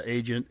Ferentz's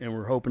agent, and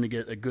we're hoping to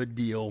get a good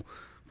deal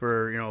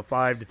for a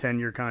 5 to 10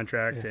 year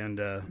contract and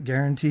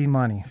Guarantee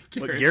money.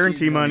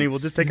 guarantee money. We'll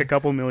just take a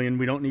couple million.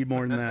 We don't need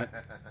more than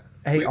that.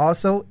 Hey,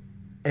 also,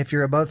 if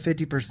you're above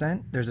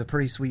 50%, there's a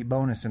pretty sweet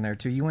bonus in there,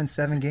 too. You win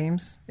 7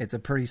 games, it's a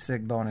pretty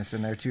sick bonus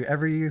in there, too.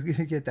 Every year you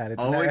get that.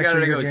 It's All we got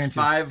to go is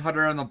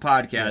 500 on the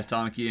podcast,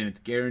 Honky, and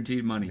it's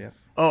guaranteed money. Yeah.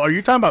 Oh, are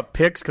you talking about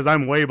picks? Because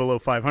I'm way below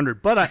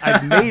 500, but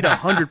I've made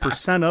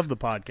 100% of the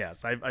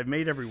podcast. I've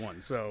made every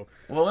one. So,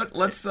 well,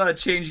 let's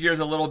change gears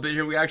a little bit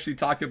here. We actually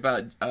talked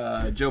about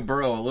Joe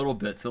Burrow a little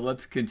bit, so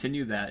let's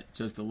continue that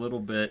just a little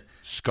bit.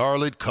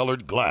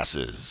 Scarlet-colored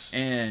glasses.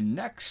 And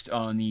next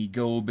on the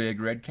Go Big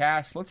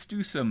Redcast, let's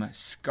do some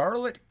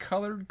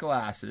scarlet-colored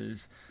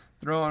glasses.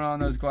 Throwing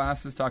on those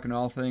glasses, talking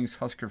all things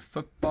Husker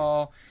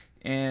football.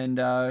 And,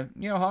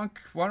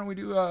 Hunk, why don't we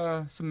do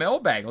some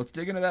mailbag? Let's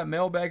dig into that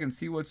mailbag and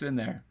see what's in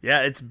there.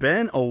 yeah, it's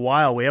been a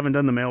while. We haven't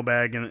done the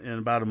mailbag in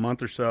about a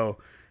month or so.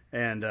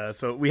 And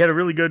so we had a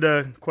really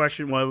good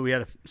question. Well, we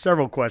had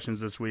several questions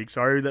this week.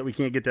 Sorry that we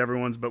can't get to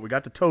everyone's, but we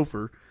got to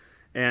Topher.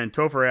 And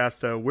Topher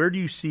asked, where do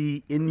you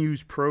see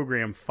NU's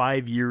program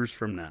 5 years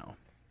from now?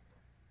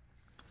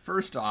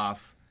 First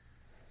off,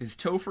 is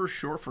Topher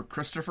short for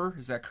Christopher?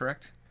 Is that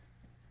correct?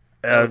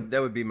 That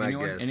would be my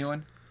guess.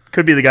 Anyone?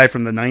 Could be the guy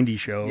from the 90s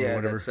show or Yeah,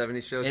 whatever. that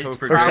 70s show. It's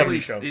Topher probably-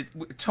 Grace. 70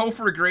 show.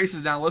 Topher Grace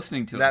is now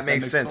listening to us. That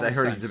makes sense. I total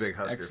heard sense. he's a big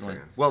Husker Excellent.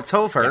 fan. Well,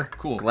 Topher, Yeah,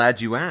 cool.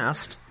 glad you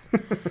asked.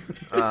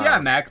 Yeah,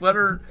 Mac, let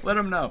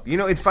him know.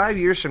 In 5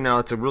 years from now,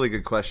 it's a really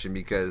good question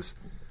because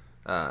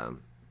I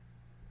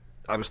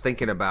was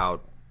thinking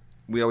about,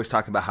 we always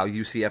talk about how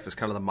UCF is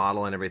kind of the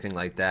model and everything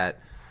like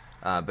that,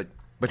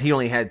 but he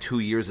only had 2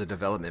 years of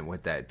development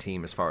with that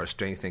team as far as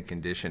strength and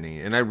conditioning,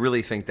 and I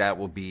really think that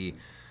will be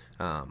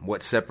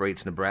what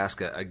separates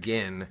Nebraska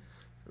again.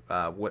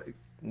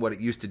 What it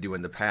used to do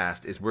in the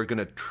past is we're going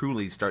to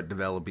truly start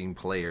developing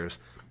players,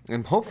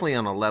 and hopefully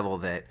on a level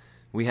that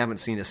we haven't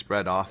seen a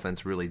spread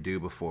offense really do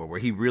before, where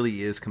he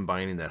really is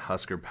combining that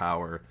Husker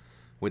power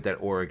with that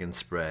Oregon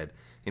spread,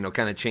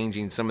 kind of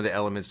changing some of the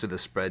elements to the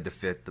spread to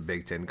fit the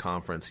Big Ten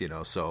Conference,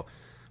 So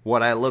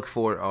what I look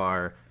for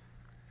are,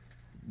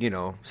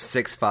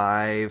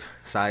 6'5"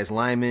 size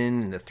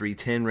linemen in the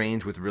 310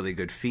 range with really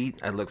good feet.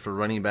 I look for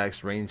running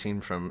backs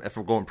ranging from, if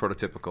we're going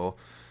prototypical,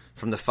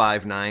 from the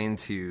 5'9"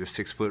 to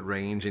 6 foot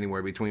range,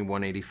 anywhere between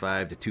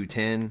 185 to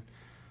 210.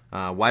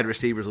 Wide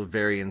receivers will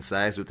vary in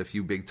size with a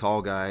few big,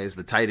 tall guys.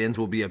 The tight ends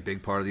will be a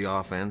big part of the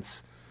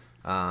offense.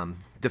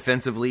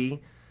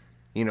 Defensively,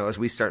 as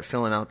we start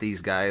filling out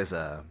these guys,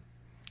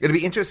 it'll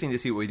be interesting to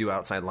see what we do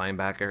outside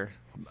linebacker,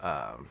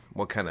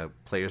 what kind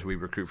of players we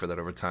recruit for that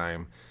over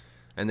time.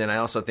 And then I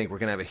also think we're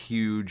going to have a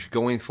huge,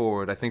 going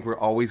forward, I think we're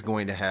always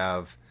going to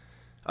have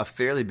a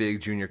fairly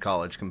big junior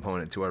college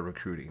component to our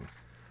recruiting.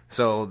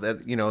 So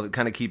that,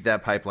 kind of keep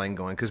that pipeline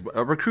going, because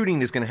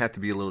recruiting is going to have to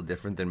be a little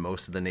different than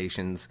most of the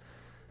nations.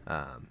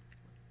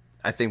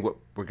 I think what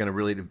we're going to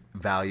really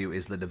value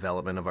is the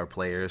development of our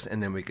players,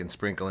 and then we can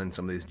sprinkle in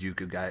some of these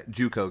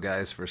JUCO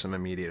guys for some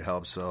immediate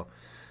help. So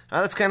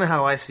that's kind of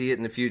how I see it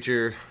in the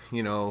future.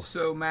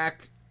 So,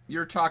 Mac,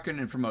 you're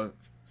talking from a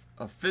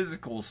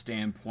physical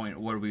standpoint,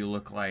 what do we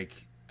look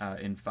like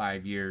in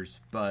 5 years?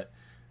 But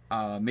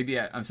maybe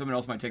someone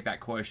else might take that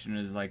question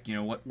as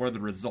what are the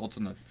results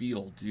on the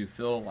field? Do you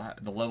feel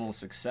the level of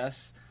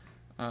success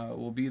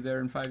will be there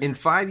in 5 years? In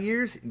 5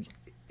 years,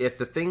 if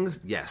the things,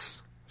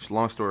 yes.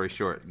 Long story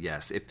short,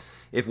 yes.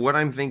 If what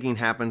I'm thinking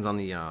happens on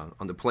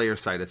the player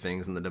side of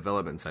things and the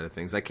development side of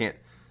things, I can't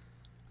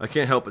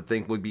help but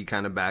think we'd be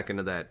kind of back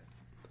into that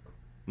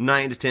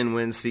 9 to 10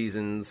 win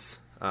seasons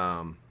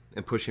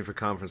and pushing for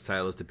conference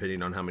titles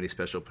depending on how many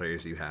special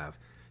players you have.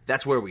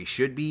 That's where we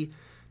should be.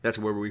 That's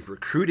where we've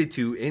recruited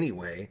to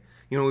anyway.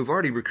 We've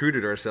already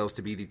recruited ourselves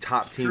to be the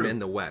top team in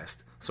the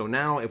West. So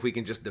now if we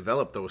can just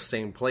develop those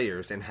same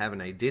players and have an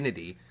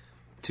identity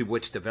to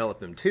which develop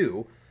them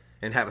to,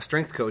 and have a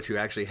strength coach who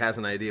actually has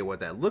an idea what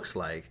that looks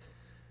like,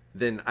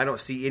 then I don't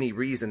see any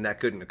reason that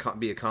couldn't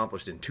be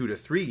accomplished in 2 to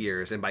 3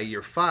 years. And by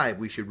year 5,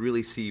 we should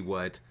really see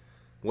what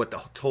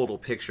the total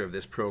picture of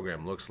this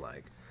program looks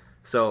like.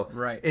 So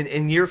right.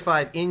 in year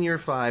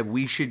 5,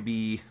 we should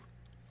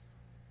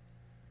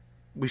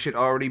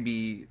already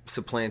be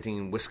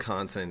supplanting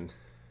Wisconsin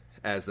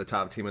as the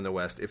top team in the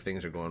West if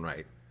things are going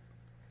right.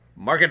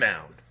 Mark it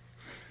down.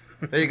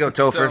 There you go,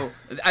 Topher. So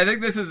I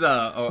think this is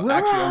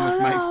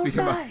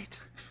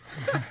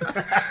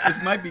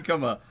this might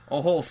become a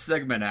whole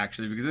segment,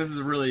 actually, because this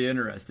is really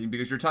interesting,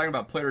 because you're talking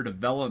about player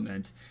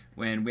development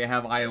when we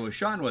have Iowa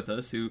Sean with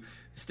us, who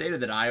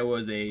stated that Iowa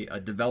is a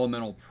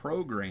developmental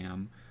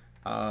program.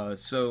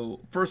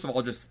 So first of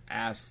all, just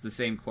ask the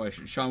same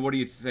question. Sean, what do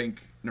you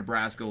think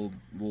Nebraska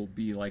will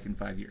be like in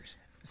 5 years?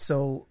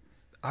 So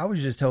I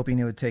was just hoping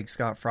it would take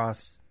Scott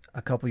Frost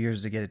a couple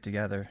years to get it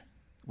together.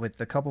 With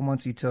the couple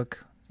months he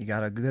took, You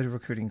got a good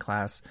recruiting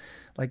class.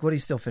 Like, what he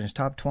still finished?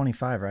 Top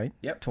 25, right?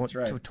 Yep, that's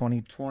right.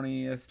 20th,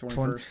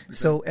 21st.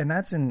 So, and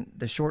that's in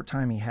the short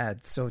time he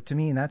had. So, to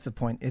me, that's a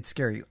point. It's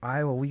scary.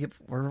 Iowa, we're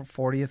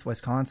 40th.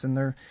 Wisconsin,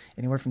 they're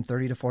anywhere from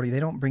 30 to 40. They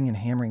don't bring in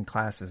hammering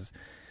classes.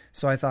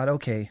 So I thought,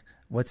 okay,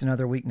 what's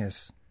another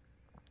weakness?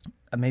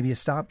 Maybe a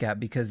stopgap,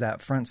 because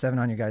that front seven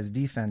on your guys'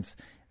 defense,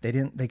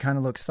 they kind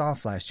of looked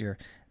soft last year.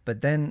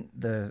 But then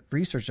the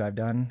research I've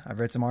done, I've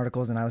read some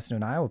articles and I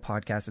listened to an Iowa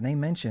podcast, and they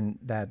mentioned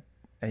that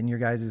in your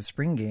guys'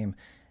 spring game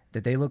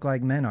that they look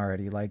like men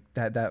already. Like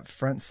that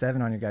front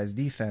seven on your guys'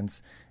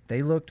 defense,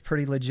 they looked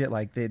pretty legit.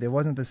 Like they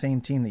wasn't the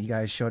same team that you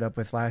guys showed up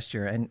with last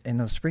year. And in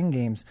those spring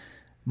games,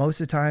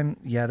 most of the time,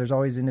 yeah, there's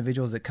always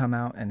individuals that come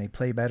out and they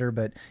play better,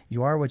 but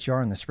you are what you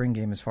are in the spring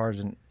game as far as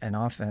an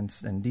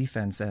offense and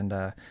defense. And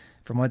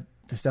from what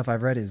the stuff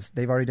I've read is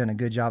they've already done a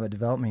good job at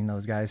developing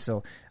those guys.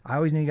 So I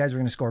always knew you guys were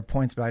going to score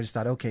points, but I just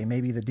thought, okay,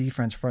 maybe the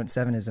defense front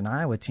seven is an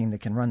Iowa team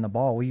that can run the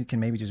ball. We can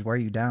maybe just wear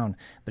you down.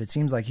 But it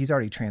seems like he's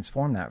already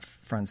transformed that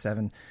front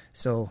seven.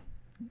 So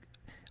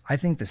I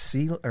think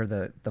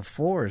the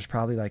floor is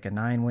probably like a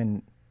 9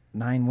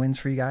 wins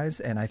for you guys.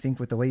 And I think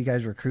with the way you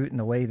guys recruit and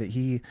the way that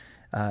he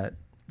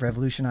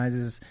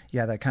revolutionizes,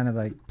 that kind of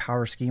like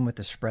power scheme with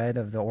the spread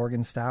of the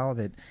Oregon style,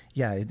 that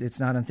it's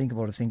not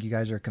unthinkable to think you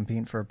guys are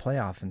competing for a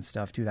playoff and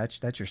stuff too.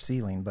 That's your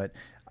ceiling. But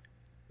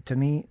to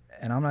me,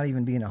 and I'm not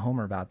even being a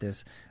homer about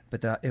this,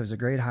 but it was a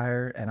great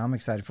hire, and I'm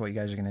excited for what you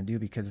guys are going to do,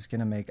 because it's going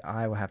to make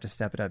Iowa have to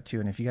step it up too.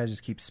 And if you guys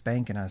just keep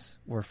spanking us,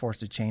 we're forced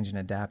to change and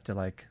adapt to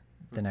like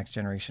the next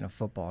generation of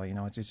football.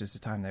 It's just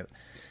a time that,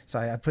 so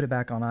I put it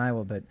back on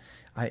Iowa, but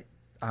I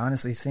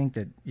honestly think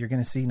that you're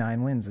going to see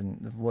 9 wins,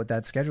 and what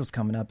that schedule's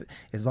coming up,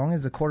 as long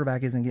as the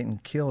quarterback isn't getting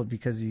killed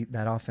because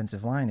that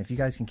offensive line, if you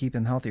guys can keep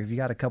him healthy, if you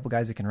got a couple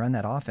guys that can run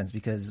that offense,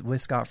 because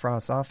with Scott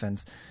Frost's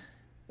offense,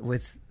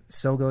 with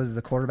Sogo as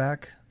the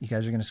quarterback, you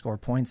guys are going to score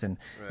points, and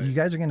you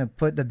guys are going to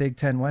put the Big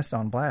Ten West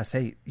on blast.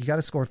 Hey, you got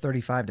to score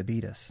 35 to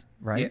beat us,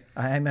 right?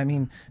 Yeah. I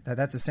mean,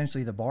 that's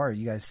essentially the bar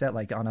you guys set.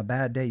 Like on a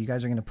bad day, you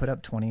guys are going to put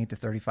up 28 to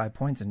 35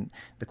 points, and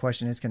the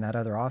question is, can that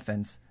other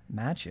offense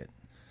match it?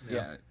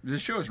 Yeah,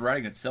 this show is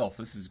writing itself.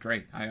 This is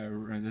great.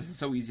 This is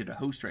so easy to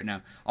host right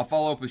now. I'll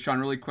follow up with Sean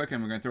really quick,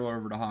 and we're going to throw it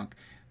over to Honk.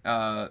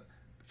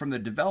 From the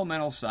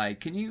developmental side,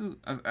 can you,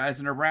 as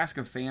a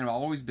Nebraska fan, I've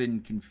always been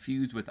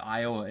confused with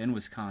Iowa and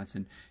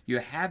Wisconsin. You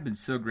have been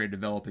so great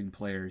developing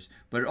players,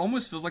 but it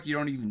almost feels like you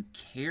don't even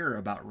care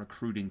about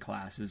recruiting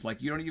classes.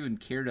 Like you don't even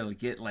care to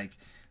get like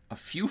a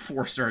few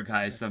 4-star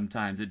guys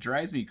sometimes. It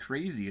drives me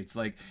crazy. It's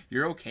like,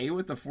 you're okay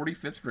with the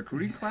 45th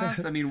recruiting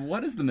class? I mean,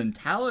 what is the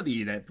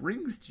mentality that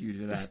brings you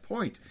to that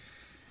point?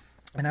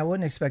 And I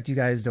wouldn't expect you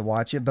guys to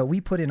watch it, but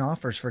we put in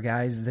offers for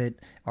guys that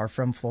are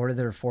from Florida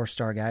that are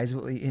 4-star guys.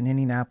 In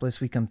Indianapolis,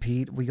 we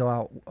compete. We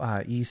go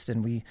out east,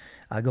 and we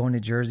go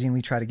into Jersey, and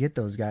we try to get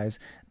those guys.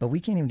 But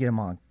we can't even get them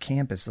on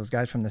campus. Those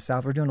guys from the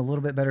South, we're doing a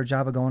little bit better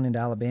job of going into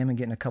Alabama and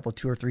getting a couple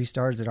 2 or 3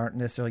 stars that aren't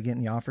necessarily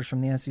getting the offers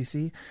from the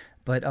SEC.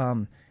 But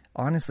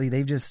honestly,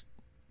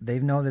 they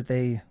know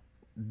that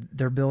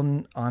they're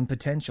building on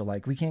potential.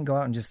 Like we can't go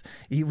out and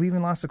we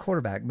even lost a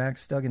quarterback,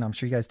 Max Duggan. I'm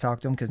sure you guys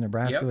talked to him because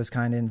Nebraska was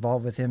kind of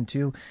involved with him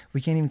too.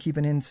 We can't even keep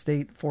an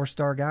in-state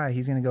 4-star guy.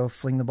 He's going to go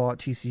fling the ball at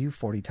TCU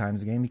 40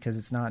 times a game because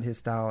it's not his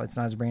style. It's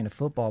not his brand of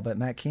football, but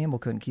Matt Campbell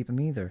couldn't keep him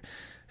either.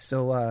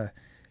 So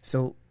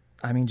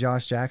I mean,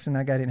 Josh Jackson,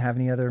 that guy didn't have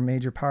any other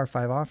major Power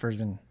 5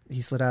 offers, and he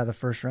slid out of the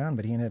first round,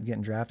 but he ended up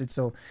getting drafted.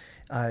 So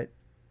I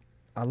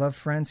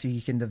love Frentz.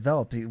 He can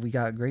develop. We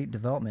got great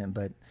development,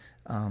 but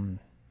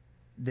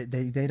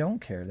they don't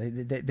care.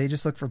 They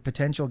just look for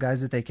potential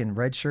guys that they can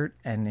redshirt,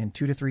 and in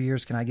 2 to 3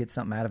 years, can I get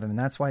something out of them? And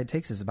that's why it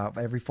takes us about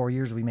every 4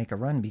 years we make a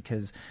run,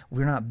 because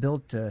we're not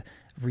built to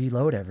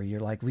reload every year.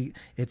 Like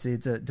it's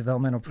a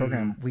developmental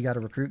program. We got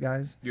to recruit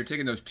guys. You're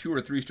taking those 2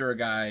 or 3-star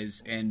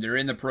guys, and they're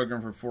in the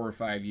program for 4 or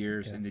 5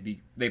 years, and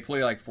they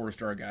play like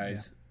 4-star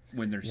guys.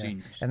 When they're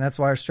seniors. And that's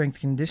why our strength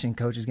conditioning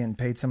coach is getting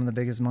paid some of the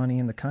biggest money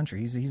in the country.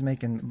 He's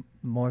making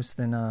most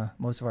than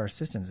most of our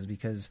assistants, is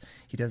because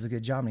he does a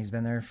good job, and he's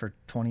been there for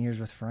 20 years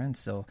with Ferenc.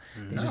 So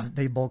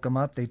they bulk them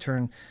up. They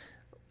turn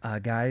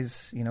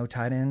guys,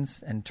 tight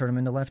ends, and turn them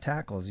into left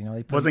tackles.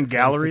 They put wasn't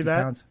Gallery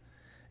that? Pounds.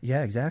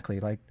 Yeah, exactly.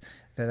 Like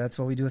that's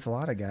what we do with a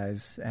lot of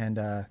guys,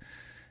 and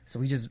so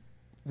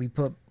we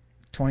put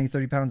 20,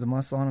 30 pounds of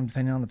muscle on them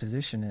depending on the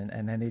position,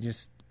 and then they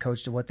just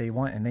coach to what they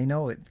want, and they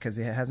know it because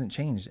it hasn't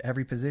changed.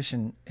 Every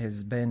position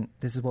has been,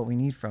 this is what we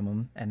need from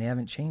them, and they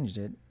haven't changed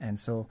it. And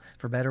so,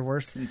 for better or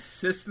worse,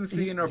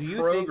 consistency in a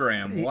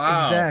program.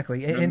 Wow,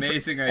 exactly.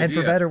 Amazing idea. And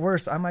for better or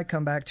worse, I might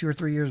come back 2 or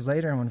 3 years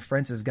later, and when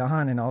Frentz is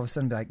gone, and all of a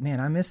sudden be like, man,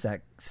 I miss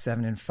that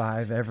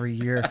 7-5 every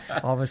year.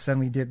 All of a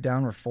sudden we dip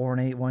down, we're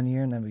 4-8 one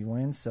year, and then we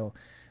win. So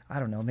I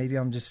don't know. Maybe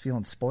I'm just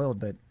feeling spoiled,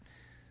 but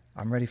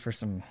I'm ready for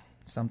something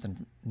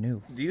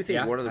new. Do you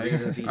think one of the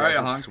reasons he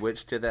hasn't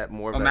switched to that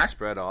more of that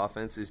spread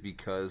offense is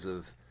because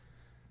of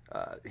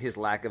his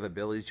lack of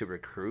ability to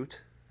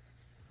recruit?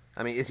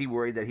 I mean, is he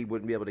worried that he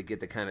wouldn't be able to get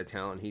the kind of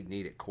talent he'd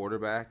need at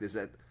quarterback? Do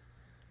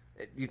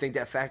you think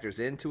that factors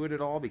into it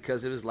at all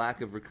because of his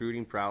lack of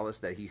recruiting prowess,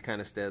 that he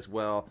kind of says,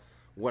 well,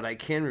 what I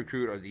can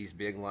recruit are these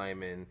big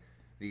linemen,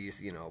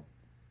 these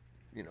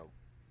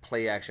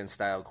play action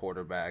style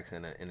quarterbacks,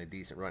 and a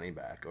decent running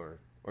back, or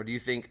do you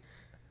think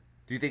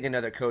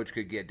another coach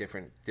could get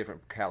different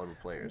caliber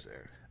players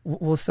there?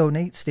 Well, so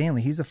Nate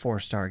Stanley, he's a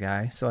 4-star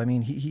guy. So, I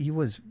mean, he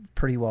was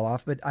pretty well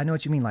off. But I know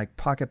what you mean, like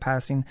pocket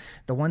passing.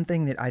 The one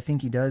thing that I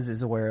think he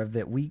is aware of,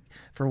 that we,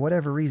 for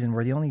whatever reason,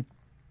 we're the only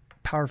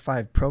Power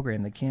 5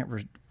 program that can't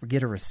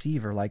get a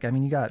receiver. Like, I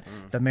mean, you got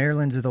the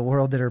Marylands of the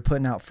world that are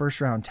putting out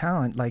first-round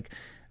talent. Like,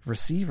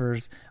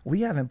 receivers,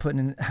 we haven't put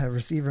in a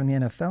receiver in the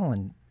NFL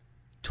in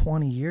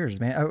 20 years,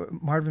 man.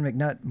 Marvin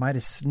McNutt might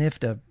have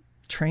sniffed a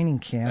training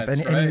camp, and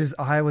he was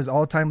Iowa's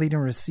all-time leading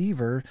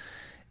receiver.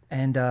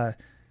 And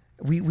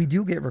we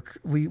do get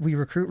we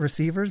recruit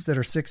receivers that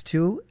are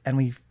 6'2", and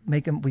we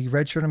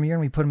redshirt them a year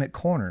and we put them at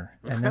corner,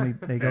 and then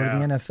they go to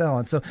the NFL.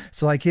 And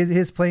so like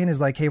his plan is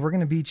like, hey, we're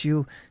going to beat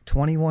you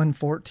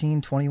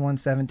 21-14,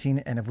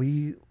 21-17, and if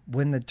we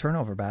win the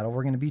turnover battle,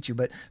 we're going to beat you.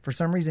 But for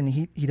some reason,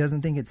 he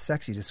doesn't think it's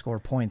sexy to score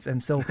points,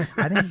 and so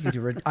I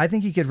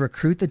think he could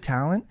recruit the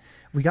talent.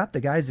 We got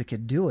the guys that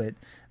could do it,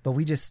 but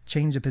we just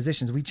changed the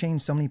positions. We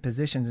changed so many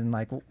positions, and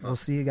like we'll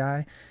see a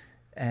guy,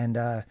 and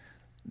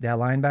that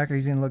linebacker,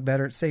 he's going to look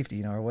better at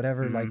safety, or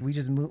whatever. Like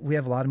we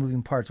have a lot of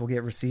moving parts. We'll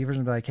get receivers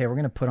and be like, hey, we're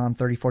going to put on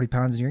 30, 40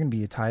 pounds, and you're going to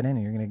be a tight end,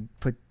 and you're going to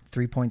put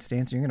 3-point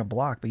stance, and you're going to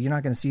block, but you're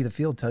not going to see the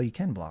field till you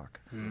can block.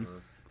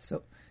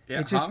 So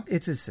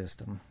it's a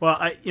system. Well,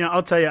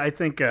 I'll tell you, I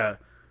think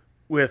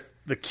with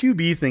the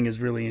QB thing is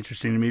really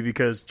interesting to me,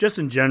 because just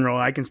in general,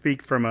 I can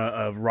speak from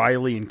a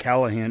Riley and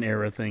Callahan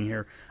era thing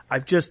here.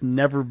 I've just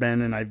never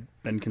been, and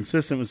I've been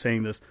consistent with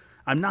saying this,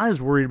 I'm not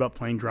as worried about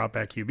playing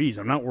drop-back QBs.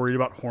 I'm not worried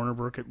about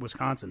Hornibrook at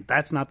Wisconsin.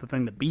 That's not the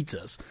thing that beats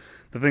us.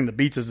 The thing that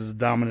beats us is a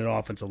dominant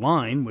offensive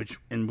line, which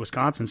in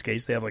Wisconsin's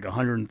case, they have like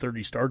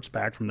 130 starts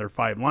back from their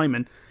 5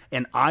 linemen,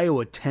 and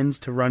Iowa tends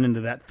to run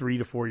into that 3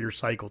 to 4 year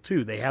cycle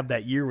too. They have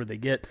that year where they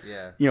get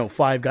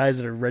 5 guys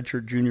that are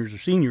redshirt juniors or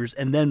seniors,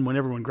 and then when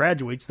everyone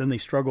graduates, then they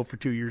struggle for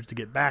 2 years to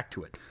get back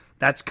to it.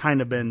 That's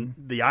kind of been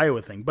the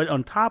Iowa thing. But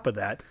on top of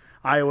that,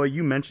 Iowa,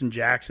 you mentioned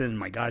Jackson,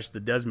 my gosh, the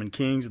Desmond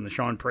Kings and the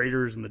Sean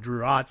Praters and the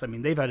Drew Otts. I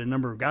mean, they've had a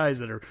number of guys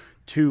that are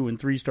 2- and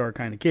 3-star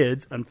kind of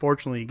kids.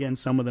 Unfortunately, again,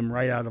 some of them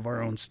right out of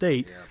our own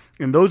state.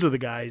 Yeah. And those are the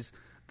guys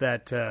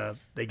that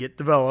they get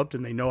developed,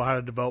 and they know how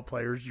to develop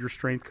players. Your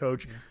strength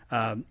coach,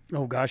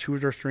 who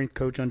was our strength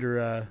coach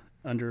under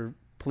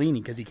Pelini,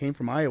 because he came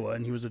from Iowa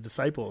and he was a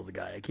disciple of the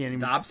guy. I can't even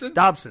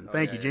Dobson.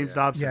 Thank you, James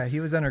Dobson. Yeah, he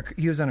was under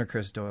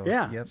Chris Doyle.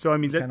 Yeah, yep. So I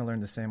mean, kind of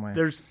learned the same way.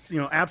 There's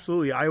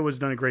absolutely, Iowa's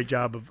done a great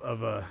job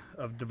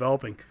of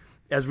developing.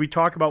 As we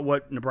talk about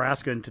what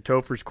Nebraska, and to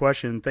Topher's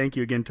question, thank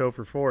you again,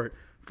 Topher, for it.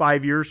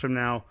 5 years from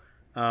now,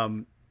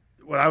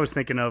 what I was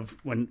thinking of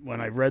when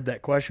I read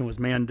that question was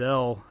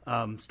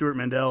Stuart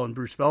Mandel and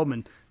Bruce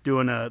Feldman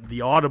doing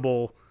the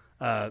Audible.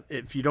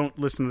 If you don't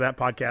listen to that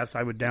podcast,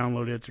 I would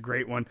download it. It's a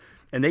great one.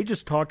 And they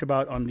just talked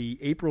about on the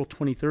April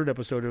 23rd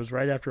episode, it was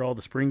right after all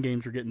the spring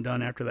games were getting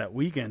done after that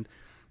weekend,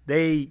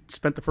 they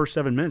spent the first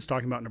 7 minutes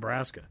talking about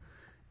Nebraska.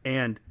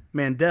 And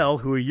Mandel,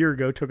 who a year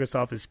ago took us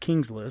off his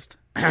Kings list,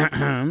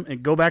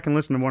 and go back and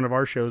listen to one of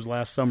our shows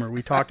last summer.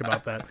 We talked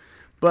about that.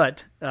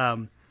 But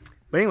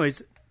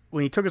anyways,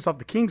 when he took us off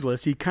the Kings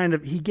list, he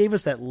gave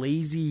us that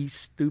lazy,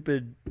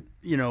 stupid,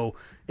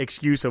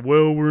 excuse of,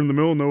 well, we're in the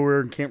middle of nowhere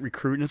and can't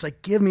recruit. And it's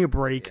like, give me a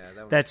break.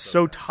 Yeah, that's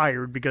so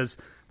tired, because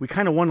we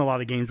kind of won a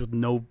lot of games with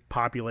no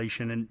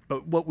population.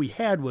 But what we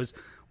had was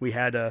we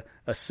had a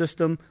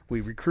system. We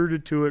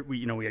recruited to it.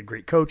 We had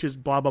great coaches,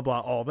 blah, blah, blah,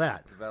 all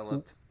that.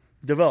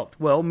 Developed.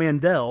 Well,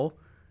 Mandel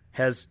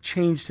has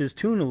changed his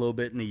tune a little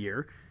bit in a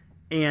year.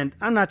 And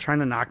I'm not trying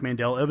to knock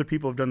Mandel. Other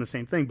people have done the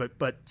same thing.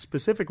 But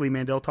specifically,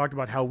 Mandel talked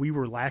about how we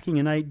were lacking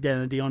an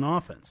identity on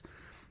offense.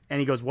 And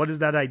he goes, what is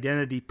that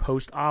identity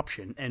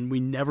post-option? And we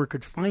never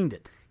could find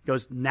it. He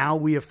goes, now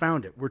we have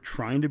found it. We're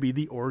trying to be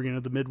the Oregon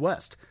of the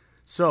Midwest.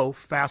 So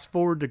fast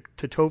forward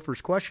to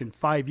Topher's question,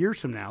 5 years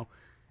from now,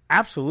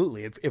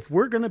 absolutely. If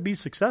we're going to be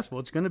successful,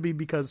 it's going to be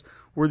because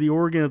we're the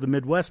Oregon of the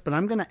Midwest. But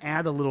I'm going to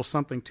add a little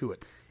something to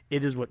it.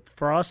 It is what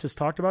Frost has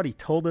talked about. He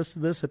told us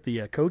this at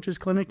the coaches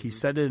clinic. He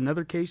said it in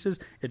other cases.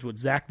 It's what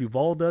Zach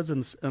Duval does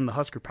on the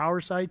Husker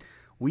Power side.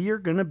 We are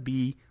going to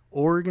be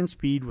Oregon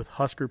speed with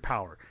Husker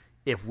power.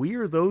 If we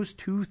are those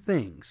two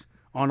things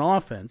on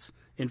offense,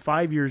 in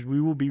 5 years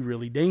we will be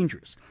really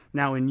dangerous.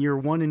 Now, in year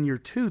 1 and year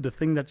 2, the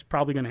thing that's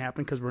probably going to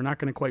happen, because we're not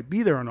going to quite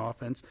be there on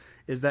offense,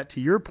 is that,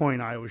 to your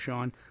point, Iowa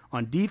Sean,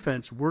 on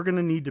defense, we're going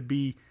to need to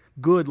be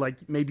good,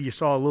 like maybe you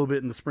saw a little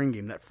bit in the spring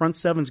game. That front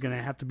seven is going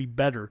to have to be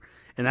better,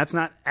 and that's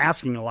not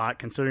asking a lot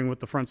considering what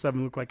the front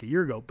seven looked like a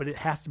year ago, but it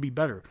has to be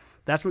better.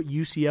 That's what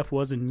UCF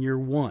was in year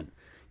 1.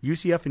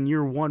 UCF in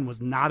year 1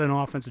 was not an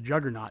offensive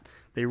juggernaut.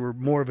 They were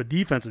more of a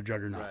defensive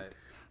juggernaut. Right.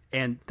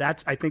 And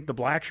I think the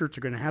black shirts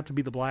are going to have to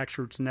be the black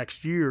shirts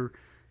next year,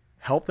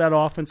 help that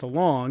offense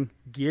along,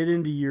 get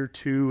into year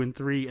 2 and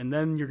 3, and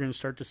then you're going to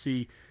start to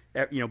see,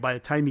 by the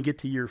time you get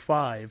to year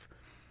 5,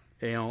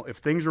 if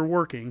things are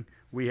working,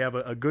 we have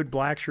a good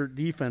black shirt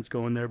defense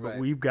going there, but right.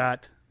 we've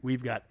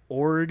got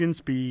Oregon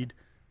speed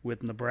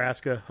with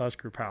Nebraska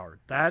Husker power.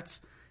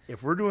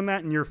 If we're doing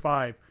that in year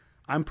 5,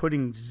 I'm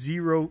putting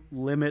zero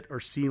limit or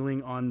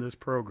ceiling on this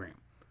program.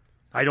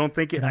 I don't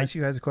think Can I ask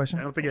you guys a question?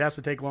 I don't think it has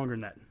to take longer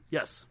than that.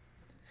 Yes.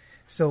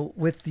 So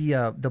with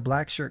the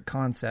black shirt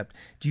concept,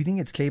 do you think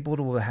it's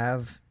capable to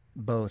have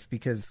both?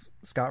 Because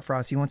Scott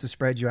Frost, he wants to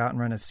spread you out and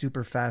run a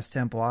super fast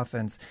tempo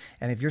offense.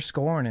 And if you're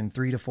scoring in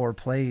 3 to 4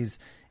 plays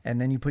and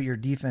then you put your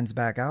defense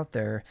back out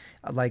there,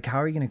 like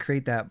how are you going to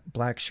create that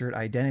black shirt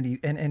identity?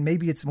 And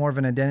maybe it's more of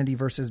an identity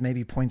versus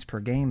maybe points per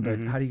game, but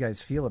how do you guys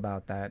feel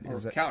about that?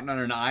 We're counting on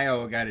an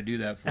Iowa guy to do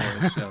that for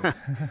us. So.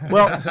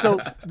 Well,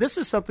 so this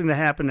is something that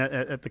happened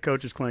at the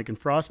coaches' clinic, and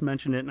Frost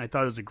mentioned it, and I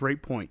thought it was a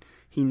great point.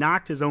 He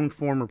knocked his own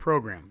former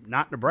program,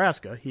 not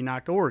Nebraska. He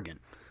knocked Oregon.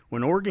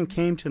 When Oregon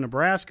came to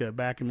Nebraska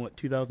back in,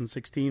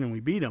 2016, and we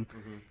beat them,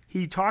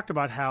 he talked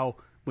about how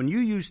when you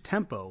use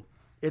tempo,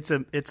 it's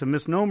a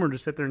misnomer to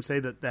sit there and say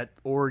that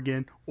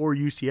Oregon or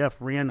UCF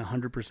ran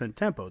 100%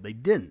 tempo. They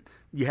didn't.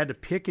 You had to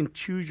pick and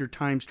choose your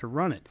times to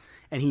run it.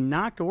 And he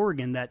knocked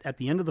Oregon that at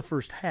the end of the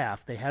first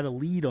half, they had a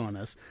lead on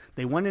us.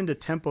 They went into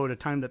tempo at a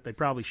time that they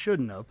probably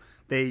shouldn't have.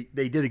 They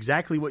did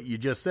exactly what you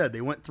just said.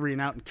 They went 3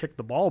 and out and kicked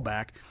the ball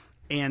back,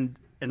 and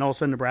all of a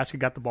sudden Nebraska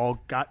got the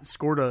ball,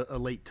 scored a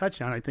late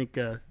touchdown. I think,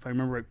 if I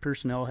remember right,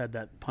 Personnel had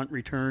that punt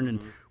return, and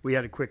we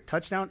had a quick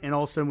touchdown, and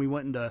all of a sudden we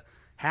went into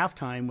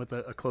halftime with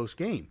a close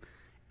game.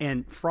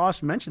 And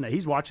Frost mentioned that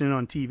he's watching it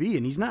on TV,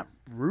 and he's not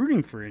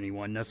rooting for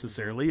anyone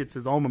necessarily. It's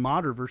his alma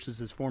mater versus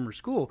his former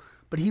school.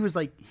 But he was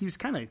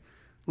kind of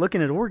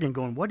looking at Oregon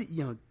going,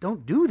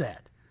 don't do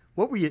that.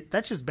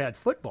 That's just bad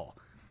football.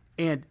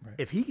 And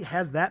if he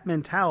has that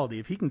mentality,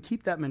 if he can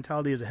keep that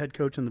mentality as a head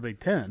coach in the Big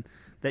Ten,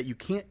 that you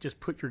can't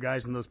just put your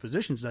guys in those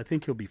positions, I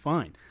think he'll be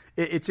fine.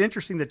 It's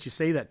interesting that you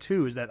say that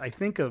too, is that I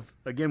think of,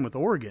 again with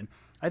Oregon,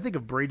 I think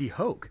of Brady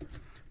Hoke.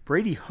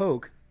 Brady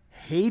Hoke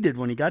hated,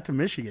 when he got to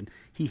Michigan,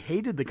 he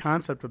hated the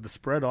concept of the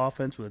spread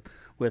offense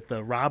with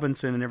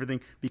Robinson and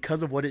everything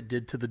because of what it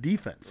did to the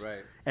defense.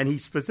 Right. And he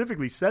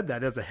specifically said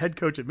that as a head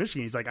coach at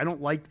Michigan. He's like, I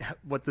don't like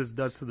what this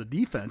does to the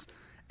defense.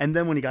 And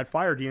then when he got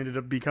fired, he ended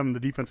up becoming the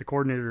defensive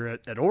coordinator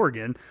at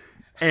Oregon.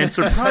 And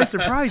surprise,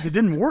 surprise, it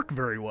didn't work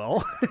very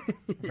well.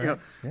 Yeah.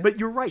 But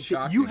you're right.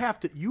 Shocking.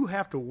 You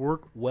have to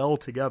work well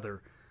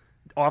together,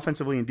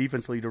 offensively and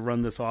defensively, to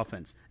run this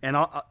offense. And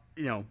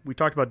we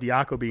talked about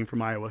Diaco being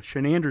from Iowa,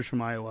 Shenander's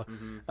from Iowa.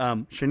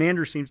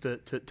 Shenander seems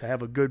to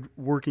have a good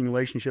working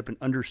relationship and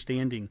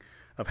understanding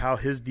of how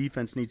his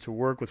defense needs to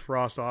work with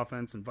Frost's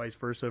offense and vice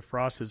versa.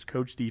 Frost has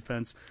coached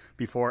defense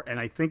before, and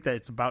I think that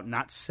it's about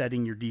not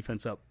setting your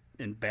defense up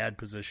in bad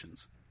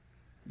positions.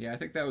 Yeah, I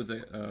think that was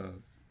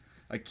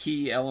a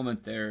key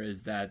element there,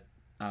 is that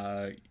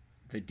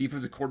the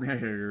defensive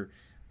coordinator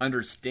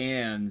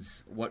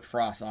understands what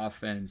Frost's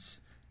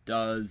offense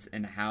does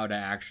and how to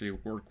actually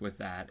work with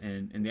that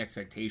and the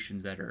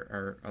expectations that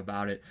are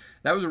about it.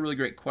 That was a really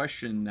great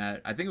question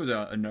that I think it was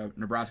a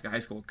Nebraska high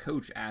school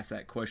coach asked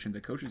that question at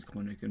the coaches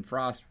clinic, and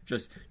Frost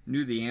just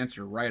knew the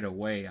answer right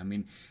away. I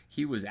mean,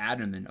 he was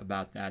adamant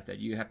about that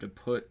you have to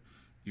put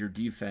your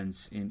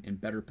defense in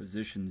better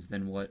positions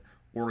than what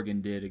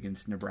Oregon did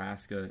against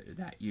Nebraska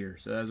that year.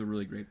 So that was a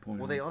really great point.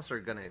 Well, they're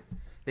also going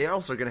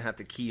to have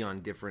to key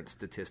on different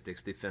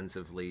statistics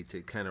defensively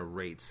to kind of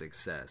rate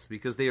success,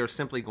 because they are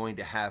simply going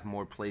to have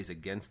more plays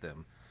against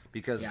them.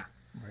 Because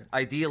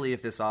ideally,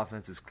 if this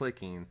offense is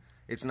clicking,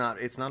 it's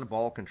not a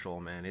ball control,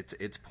 man.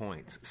 It's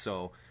points.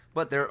 So,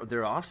 but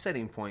their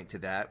offsetting point to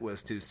that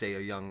was to say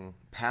a young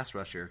pass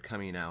rusher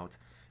coming out.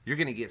 You're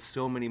going to get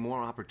so many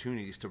more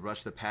opportunities to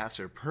rush the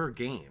passer per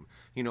game.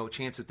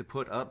 Chances to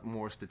put up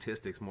more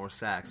statistics, more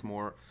sacks,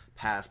 more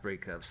pass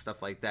breakups,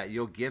 stuff like that.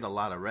 You'll get a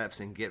lot of reps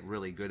and get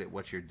really good at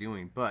what you're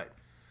doing. But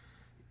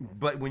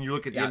when you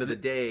look at the end of the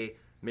day,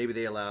 maybe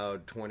they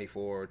allowed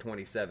 24,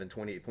 27,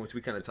 28 points.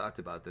 We kind of talked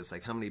about this.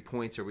 Like, how many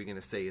points are we going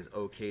to say is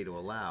okay to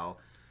allow?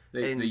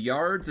 The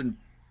yards and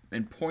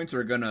points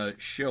are going to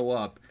show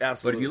up.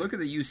 Absolutely. But if you look at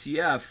the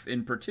UCF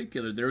in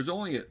particular, there's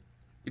only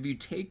if you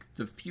take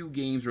the few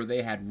games where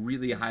they had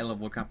really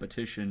high-level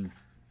competition,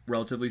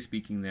 relatively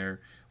speaking there,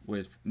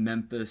 with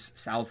Memphis,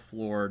 South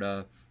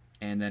Florida,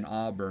 and then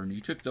Auburn, you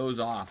took those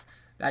off,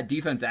 that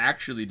defense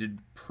actually did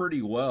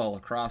pretty well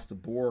across the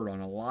board on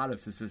a lot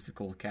of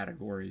statistical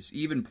categories,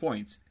 even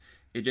points.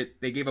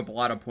 They gave up a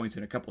lot of points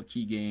in a couple of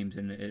key games,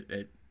 and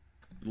it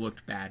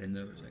looked bad in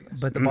those, I guess.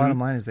 But the bottom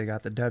line is they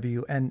got the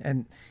W,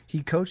 and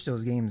he coached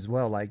those games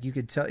well. Like, you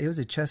could tell it was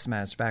a chess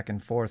match back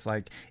and forth.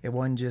 Like, it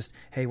wasn't just,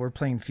 hey, we're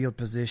playing field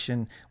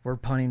position, we're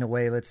punting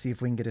away, let's see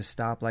if we can get a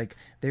stop. Like,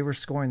 they were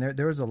scoring.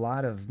 There was a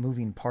lot of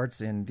moving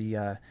parts in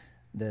the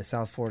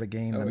South Florida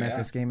game, the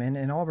Memphis game,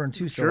 and Auburn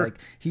too. So like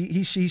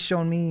he's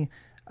shown me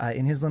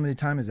in his limited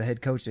time as a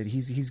head coach that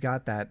he's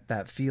got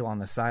that feel on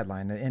the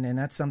sideline, and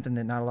that's something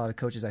that not a lot of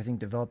coaches I think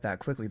develop that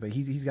quickly. But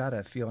he's got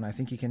a feel, and I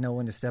think he can know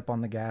when to step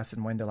on the gas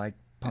and when to like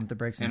pump the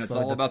brakes. And it's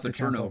all about the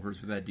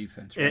turnovers with that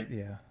defense, right?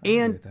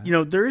 And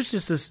there is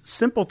just this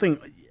simple thing.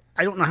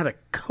 I don't know how to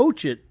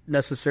coach it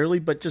necessarily,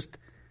 but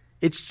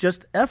it's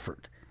just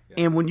effort.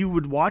 And when you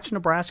would watch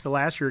Nebraska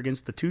last year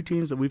against the two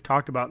teams that we've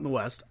talked about in the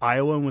West,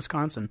 Iowa and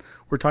Wisconsin,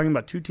 we're talking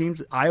about two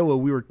teams.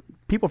 Iowa,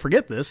 people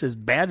forget this, as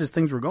bad as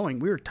things were going,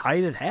 we were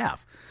tied at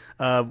half.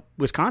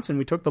 Wisconsin,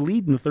 we took the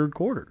lead in the third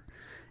quarter.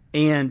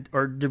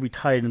 Or did we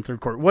tie it in the third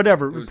quarter?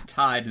 Whatever. It was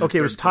tied in the Okay,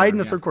 it was tied in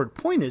the third quarter.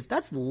 Point is,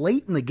 that's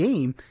late in the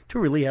game to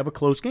really have a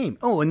close game.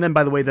 Oh, and then,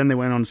 by the way, then they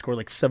went on to score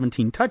like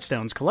 17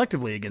 touchdowns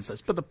collectively against us.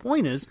 But the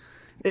point is,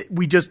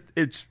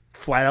 it's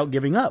flat out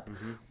giving up.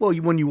 Mm-hmm. Well,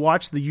 when you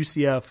watch the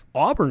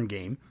UCF-Auburn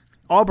game,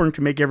 Auburn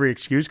can make every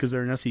excuse because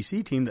they're an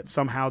SEC team that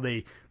somehow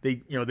they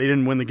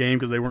didn't win the game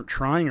because they weren't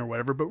trying or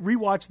whatever. But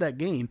rewatch that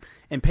game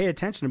and pay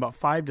attention about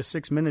 5 to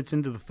 6 minutes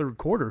into the third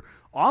quarter.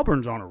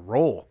 Auburn's on a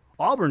roll.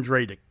 Auburn's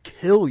ready to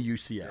kill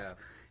UCF. Yeah.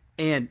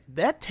 And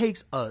that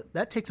takes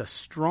a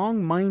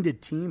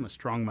strong-minded team, a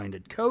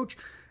strong-minded coach.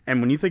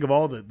 And when you think of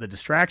all the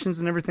distractions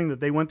and everything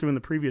that they went through in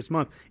the previous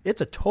month,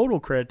 it's a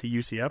total credit to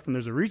UCF. And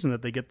there's a reason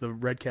that they get the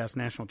Redcast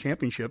National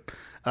Championship,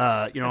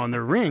 on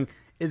their ring,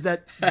 is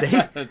that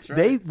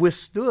they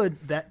withstood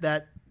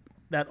that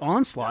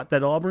onslaught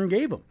that Auburn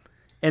gave them.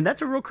 And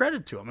that's a real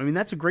credit to them. I mean,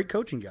 that's a great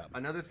coaching job.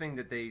 Another thing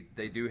that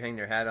they do hang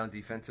their hat on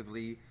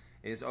defensively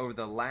is over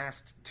the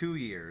last 2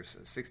 years,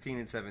 16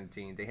 and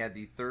 17, they had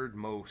the third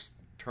most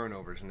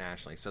turnovers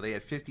nationally. So they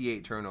had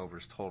 58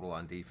 turnovers total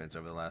on defense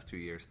over the last 2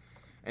 years.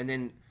 And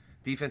then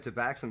defensive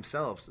backs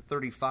themselves,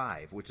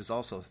 35, which is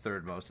also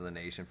third most in the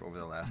nation for over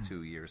the last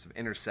 2 years of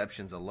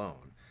interceptions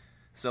alone.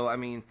 So, I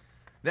mean,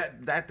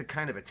 that the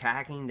kind of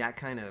attacking,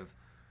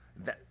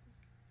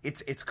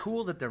 it's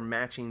cool that they're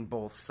matching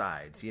both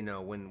sides. You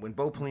know, when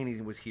Bo Pelini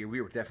was here,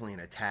 we were definitely an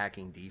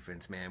attacking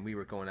defense, man. We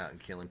were going out and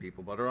killing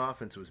people, but our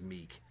offense was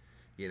meek,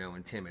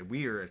 and timid.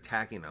 We are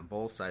attacking on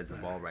both sides of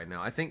the ball right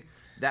now. I think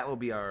that will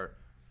be our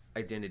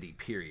identity,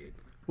 period.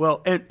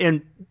 Well,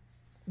 and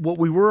what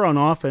we were on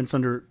offense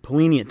under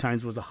Pelini at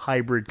times was a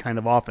hybrid kind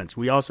of offense.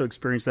 We also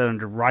experienced that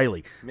under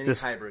Riley.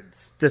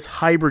 Hybrids. This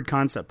hybrid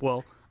concept.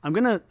 Well, I'm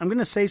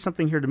gonna say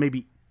something here to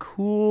maybe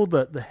cool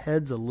the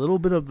heads a little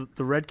bit of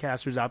the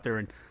Redcasters out there,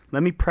 and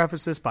let me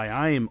preface this by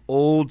I am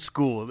old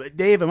school.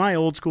 Dave, am I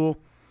old school?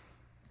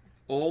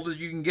 Old as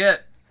you can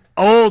get.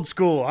 Old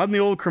school. I'm the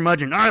old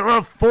curmudgeon. I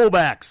love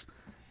fullbacks.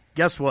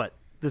 Guess what?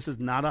 This is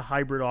not a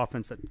hybrid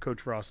offense that Coach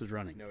Frost is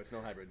running. No, it's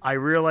no hybrid. I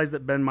realize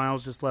that Ben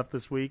Miles just left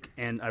this week,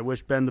 and I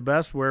wish Ben the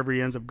best wherever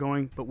he ends up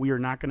going, but we are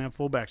not going to have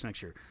fullbacks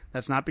next year.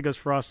 That's not because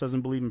Frost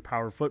doesn't believe in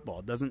power football.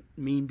 It doesn't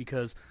mean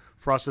because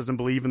Frost doesn't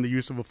believe in the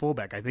use of a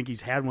fullback. I think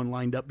he's had one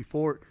lined up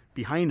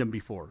behind him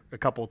before, a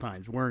couple of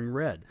times, wearing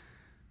red.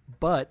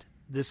 But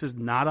this is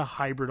not a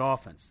hybrid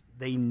offense.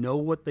 They know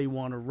what they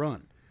want to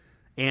run.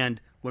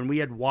 And when we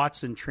had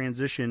Watson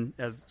transition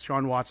as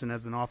Sean Watson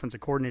as an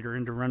offensive coordinator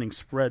into running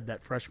spread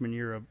that freshman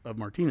year of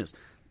Martinez,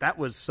 that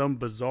was some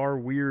bizarre,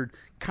 weird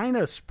kind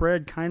of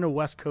spread, kind of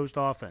West Coast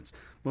offense.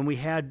 When we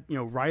had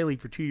Riley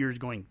for 2 years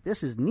going,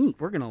 this is neat.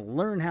 We're going to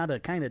learn how to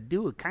kind of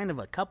do a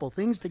couple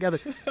things together.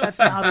 That's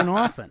not an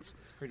offense.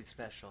 It's pretty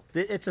special.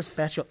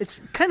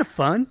 It's kind of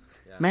fun.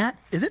 Yeah. Matt,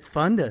 is it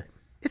fun to?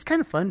 It's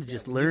kind of fun to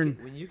just learn.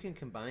 When you can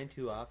combine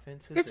two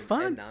offenses it's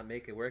fun. And not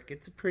make it work,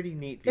 it's a pretty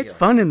neat deal. It's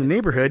fun in the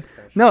neighborhood.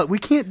 No, we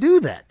can't do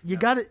that. You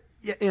got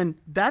to, and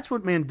that's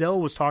what Mandel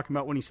was talking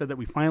about when he said that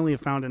we finally have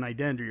found an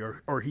identity,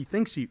 or he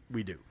thinks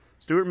we do.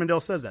 Stuart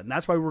Mandel says that, and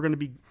that's why we're going to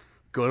be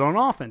good on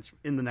offense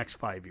in the next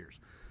 5 years.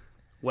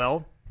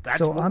 Well, that's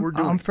what we're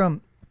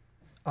doing.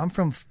 I'm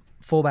from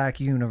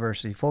fullback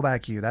university,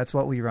 fullback U. That's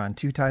what we run,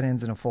 2 tight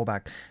ends and a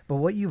fullback. But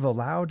what you've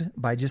allowed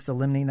by just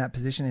eliminating that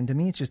position, and to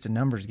me it's just a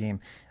numbers game,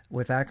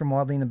 with Akram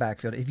Wadley in the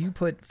backfield, if you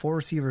put 4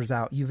 receivers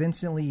out, you've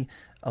instantly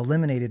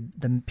eliminated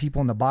the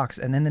people in the box,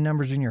 and then the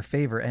numbers are in your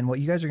favor. And what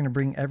you guys are going to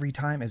bring every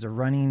time is a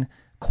running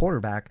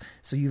quarterback,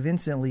 so you've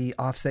instantly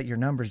offset your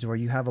numbers to where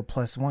you have a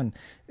 +1.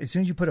 As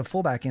soon as you put a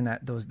fullback in,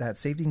 that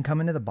safety can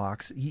come into the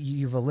box.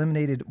 You've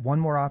eliminated one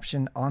more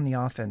option on the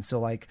offense.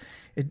 So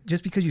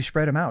just because you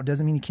spread them out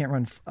doesn't mean you can't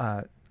run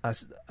a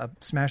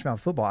smash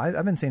mouth football.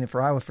 I've been saying it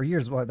for Iowa for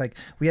years.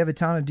 We have a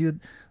talented dude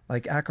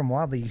like Akram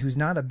Wadley who's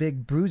not a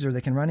big bruiser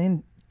that can run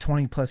in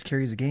 20-plus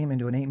carries a game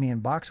into an 8-man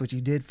box, which he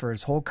did for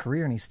his whole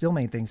career, and he still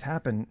made things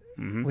happen,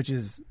 which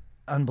is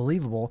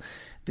unbelievable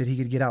that he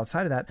could get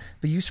outside of that.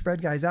 But you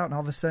spread guys out, and all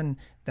of a sudden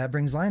that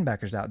brings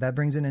linebackers out. That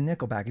brings in a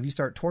nickelback. If you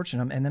start torching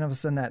them, and then all of a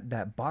sudden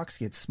that box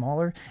gets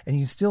smaller, and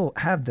you still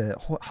have the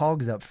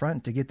hogs up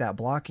front to get that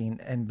blocking,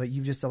 but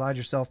you've just allowed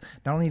yourself,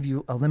 not only have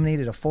you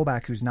eliminated a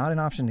fullback who's not an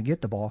option to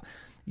get the ball,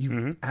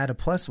 you add a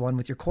 +1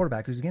 with your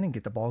quarterback who's going to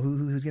get the ball,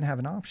 who's going to have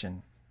an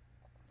option.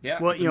 Yeah,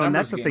 well, and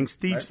that's the thing.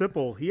 Steve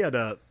Sipple, he had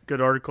a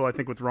good article, I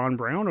think, with Ron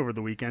Brown over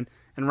the weekend.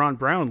 And Ron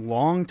Brown,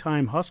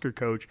 longtime Husker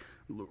coach,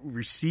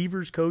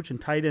 receivers coach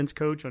and tight ends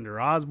coach under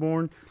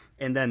Osborne,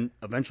 and then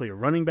eventually a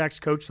running backs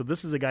coach. So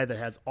this is a guy that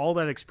has all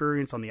that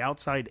experience on the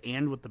outside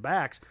and with the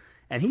backs.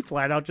 And he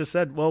flat out just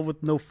said, well,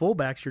 with no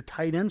fullbacks, your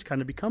tight ends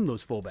kind of become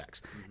those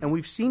fullbacks. And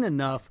we've seen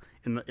enough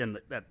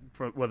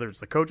whether it's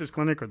the coaches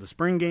clinic or the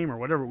spring game or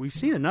whatever, we've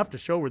seen enough to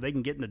show where they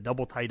can get into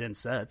double tight end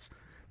sets.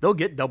 They'll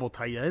get double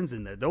tight ends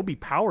in there. There'll be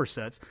power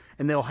sets,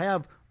 and they'll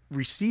have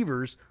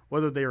receivers,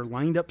 whether they are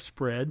lined up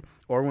spread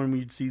or when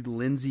we'd see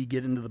Lindsey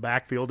get into the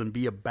backfield and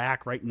be a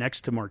back right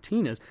next to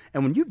Martinez.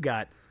 And when you've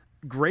got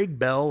Greg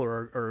Bell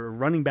or a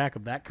running back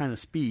of that kind of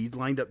speed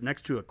lined up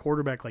next to a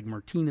quarterback like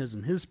Martinez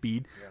and his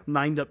speed,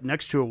 lined up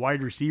next to a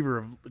wide receiver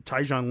of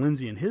Tyjon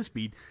Lindsey and his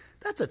speed,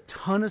 that's a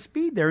ton of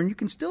speed there, and you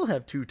can still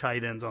have 2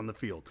 tight ends on the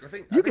field.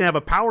 You can have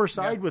a power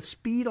side with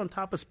speed on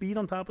top of speed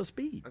on top of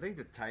speed. I think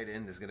the tight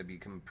end is going to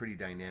become a pretty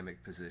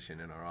dynamic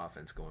position in our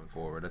offense going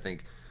forward. I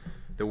think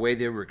the way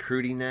they're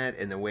recruiting that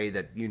and the way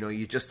that,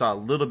 you just saw a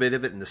little bit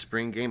of it in the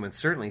spring game and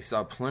certainly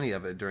saw plenty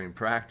of it during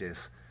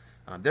practice,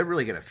 they're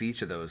really going to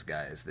feature those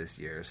guys this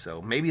year. So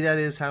maybe that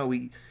is how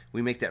we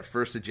make that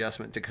first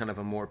adjustment to kind of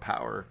a more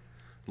power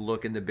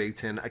look in the Big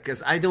Ten,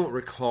 because I don't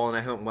recall, and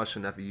I haven't watched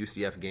enough of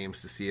UCF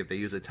games to see if they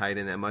use a tight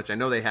end that much. I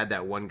know they had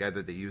that one guy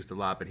that they used a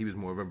lot, but he was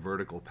more of a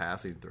vertical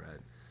passing threat.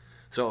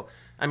 So,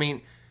 I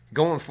mean,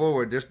 going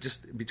forward, there's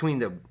just between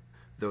the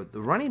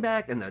running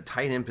back and the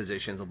tight end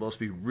positions will both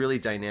be really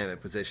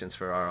dynamic positions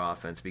for our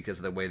offense because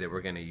of the way that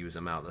we're going to use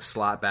them out, the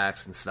slot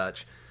backs and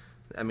such.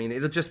 I mean,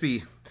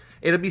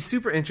 it'll be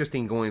super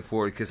interesting going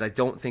forward because I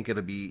don't think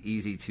it'll be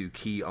easy to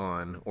key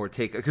on or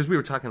take, because we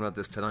were talking about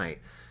this tonight.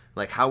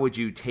 Like, how would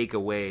you take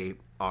away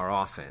our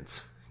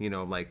offense?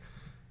 Like,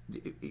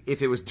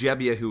 if it was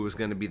Gebbia who was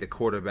going to be the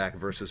quarterback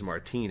versus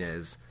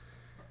Martinez,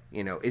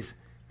 is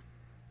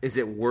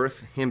it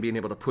worth him being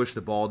able to push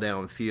the ball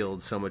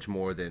downfield so much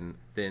more than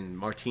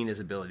Martinez's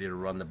ability to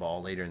run the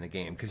ball later in the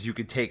game? Because you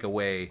could take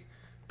away,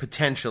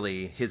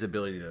 potentially, his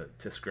ability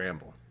to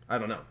scramble. I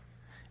don't know.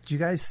 Do you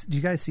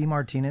guys see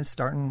Martinez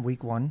starting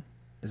week 1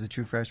 as a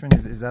true freshman?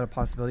 Is that a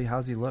possibility?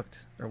 How's he looked?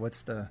 Or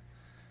what's the...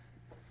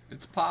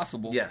 It's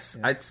possible. Yes.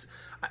 Yeah.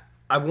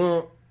 I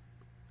won't.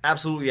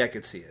 Absolutely, I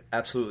could see it.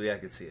 Absolutely, I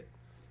could see it.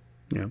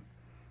 Yeah.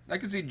 I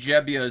could see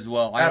Gebbia as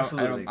well.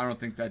 Absolutely. I don't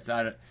think that's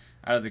out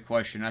of the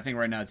question. I think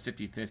right now it's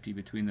 50-50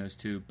 between those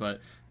two,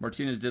 but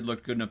Martinez did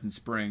look good enough in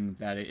spring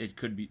that it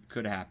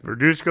could happen.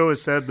 Verduzco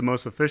has said the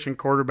most efficient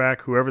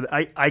quarterback, whoever.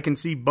 I can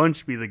see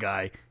Bunch be the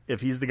guy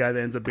if he's the guy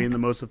that ends up being the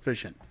most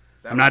efficient.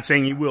 I'm not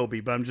saying he will be,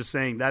 but I'm just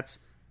saying that's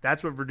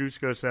what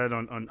Verduzco said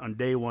on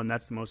day one.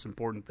 That's the most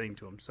important thing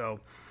to him.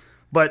 So,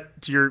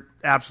 but to your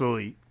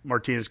absolutely,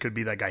 Martinez could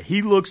be that guy.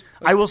 He looks.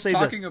 I will say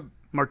this: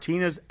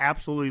 Martinez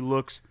absolutely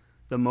looks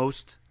the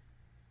most.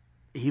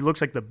 He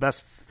looks like the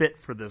best fit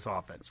for this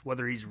offense.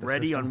 Whether he's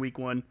ready on week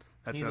 1,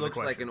 that's another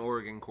question. He looks like an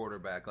Oregon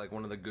quarterback, like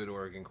one of the good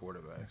Oregon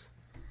quarterbacks.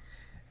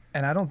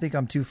 And I don't think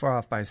I'm too far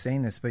off by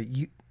saying this, but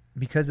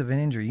because of an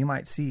injury, you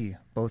might see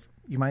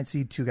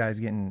 2 guys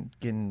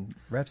getting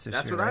reps this year.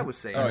 That's what I was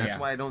saying. That's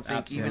why I don't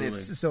think even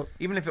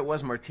if it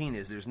was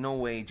Martinez, there's no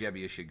way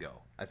Gebbia should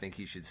go. I think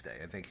he should stay.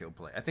 I think he'll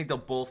play. I think they'll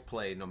both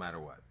play no matter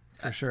what.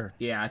 For sure.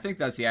 Yeah, I think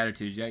that's the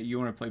attitude. You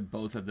want to play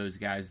both of those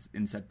guys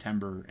in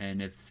September,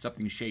 and if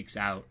something shakes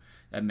out,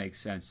 that makes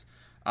sense.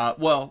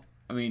 Well,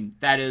 I mean,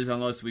 that is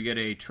unless we get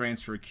a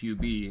transfer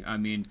QB. I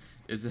mean,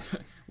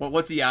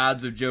 what's the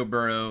odds of Joe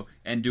Burrow,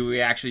 and do we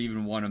actually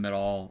even want him at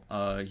all?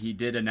 He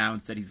did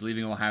announce that he's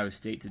leaving Ohio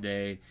State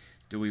today.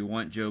 Do we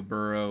want Joe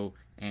Burrow,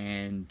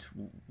 and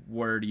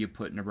where do you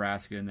put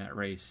Nebraska in that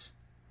race?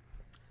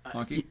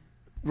 Honky?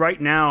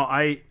 Right now,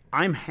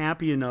 I'm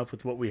happy enough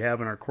with what we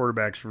have in our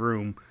quarterback's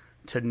room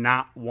to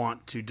not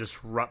want to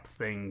disrupt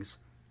things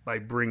by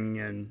bringing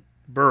in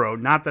Burrow.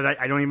 Not that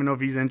I don't even know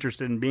if he's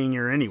interested in being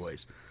here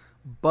anyways.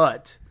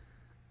 But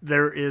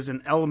there is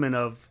an element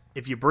of,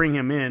 if you bring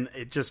him in,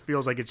 it just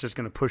feels like it's just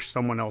going to push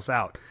someone else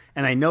out.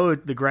 And I know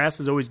the grass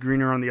is always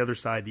greener on the other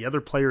side. The other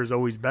player is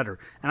always better.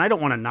 And I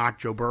don't want to knock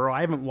Joe Burrow.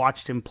 I haven't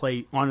watched him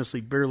play, honestly,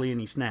 barely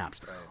any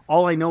snaps. Right.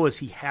 All I know is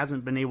he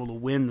hasn't been able to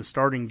win the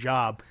starting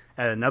job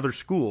at another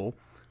school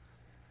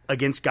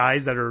against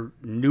guys that are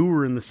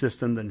newer in the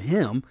system than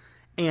him.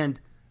 And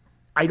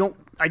I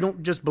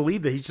don't just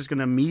believe that he's just going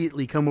to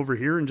immediately come over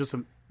here and just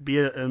be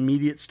an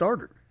immediate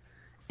starter.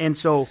 And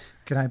so,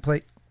 can I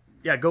play?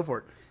 Yeah, go for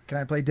it. Can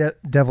I play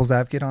devil's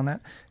advocate on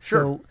that? Sure.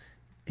 So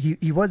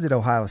he was at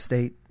Ohio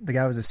State. The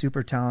guy was a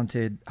super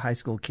talented high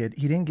school kid.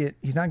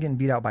 He's not getting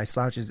beat out by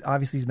slouches.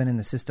 Obviously, he's been in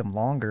the system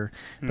longer.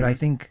 But I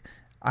think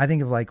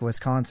of like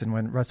Wisconsin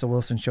when Russell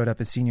Wilson showed up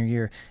his senior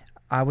year.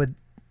 I would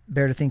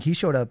bear to think he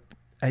showed up.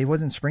 He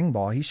wasn't spring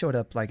ball. He showed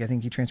up I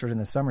think he transferred in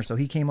the summer. So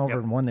he came over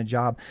and won the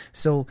job.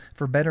 So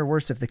for better or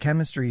worse, if the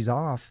chemistry's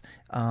off,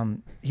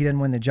 he didn't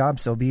win the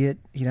job, so be it.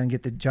 He doesn't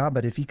get the job.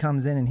 But if he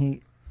comes in and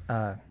he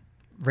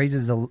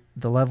raises the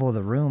level of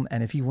the room,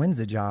 and if he wins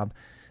the job,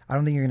 I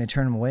don't think you're going to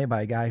turn him away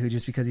by a guy who,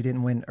 just because he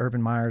didn't win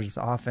Urban Meyer's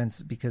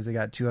offense because they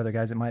got 2 other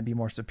guys that might be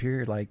more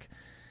superior.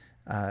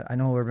 I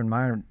know Urban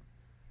Meyer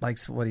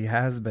likes what he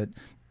has, but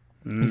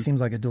he seems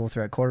like a dual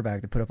threat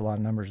quarterback that put up a lot of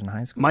numbers in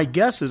high school. My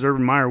guess is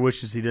Urban Meyer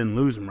wishes he didn't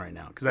lose him right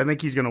now, because I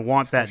think he's going to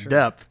want that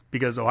depth,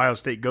 because Ohio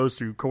State goes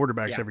through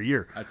quarterbacks every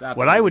year.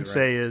 What I would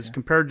say is,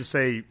 compared to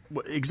say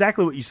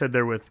exactly what you said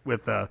there with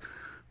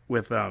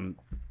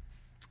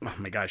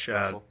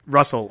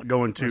Russell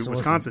going to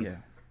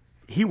Wisconsin.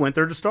 He went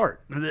there to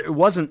start. It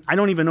wasn't. I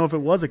don't even know if it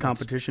was a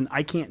competition.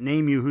 I can't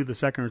name you who the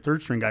second or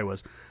third string guy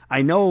was.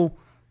 I know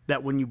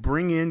that when you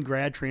bring in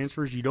grad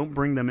transfers, you don't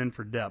bring them in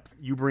for depth.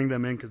 You bring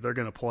them in because they're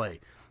going to play.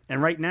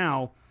 And right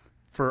now,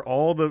 for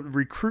all the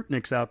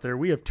recruitniks out there,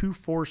 we have 2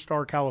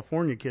 4-star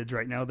California kids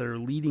right now that are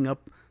leading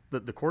up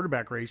the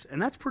quarterback race,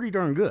 and that's pretty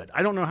darn good.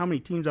 I don't know how many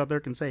teams out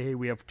there can say, hey,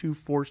 we have 2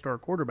 4-star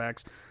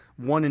quarterbacks,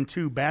 1 and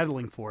 2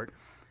 battling for it.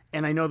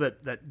 And I know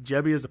that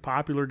Jebby is a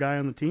popular guy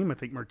on the team. I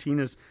think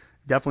Martinez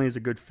definitely is a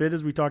good fit,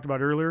 as we talked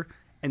about earlier.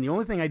 And the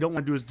only thing I don't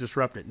want to do is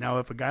disrupt it. Now,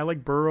 if a guy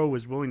like Burrow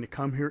is willing to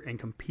come here and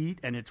compete,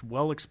 and it's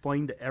well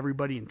explained to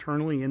everybody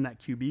internally in that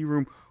QB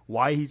room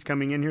why he's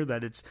coming in here,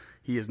 that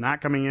he is not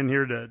coming in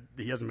here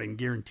he hasn't been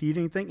guaranteed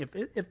anything.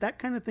 If that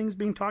kind of thing is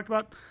being talked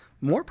about,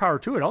 more power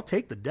to it. I'll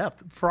take the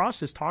depth.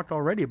 Frost has talked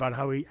already about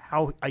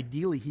how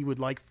ideally he would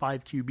like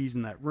 5 QBs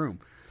in that room.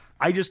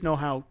 I just know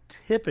how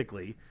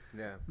typically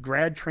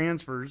grad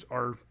transfers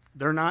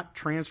they're not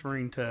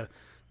transferring to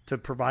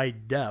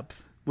provide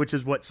depth, which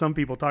is what some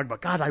people talk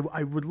about. God,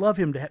 I would love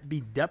him to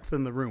be depth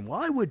in the room.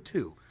 Well, I would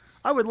too.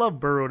 I would love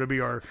Burrow to be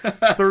our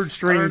third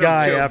string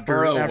guy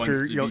after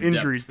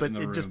injuries, but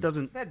it just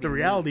doesn't. The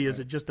reality is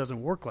it just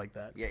doesn't work like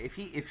that. Yeah, if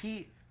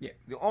he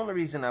the only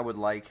reason I would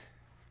like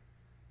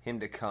him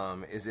to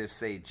come is if,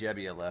 say,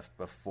 Jebbia left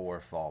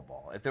before fall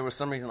ball. If there was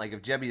some reason, like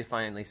if Jebbia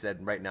finally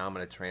said, right now I'm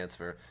going to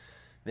transfer,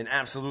 then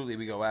absolutely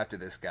we go after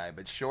this guy.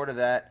 But short of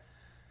that,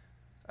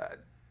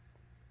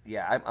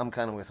 I'm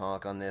kind of with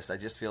Honk on this. I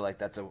just feel like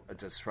that's a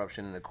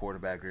disruption in the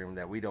quarterback room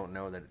that we don't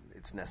know that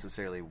it's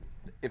necessarily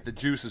 – if the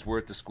juice is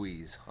worth the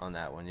squeeze on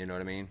that one, you know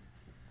what I mean?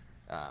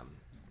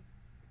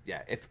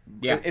 If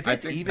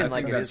it's even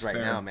like it is right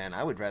now, man,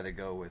 I would rather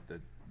go with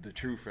the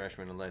true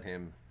freshman and let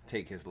him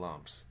take his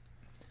lumps,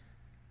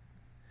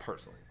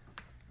 personally.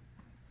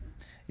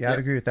 Yeah, I'd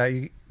agree with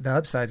that. The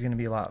upside's going to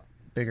be a lot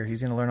bigger.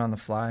 He's going to learn on the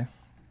fly.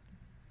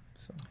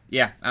 So.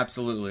 Yeah,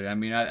 absolutely. I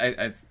mean,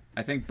 I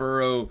think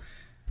Burrow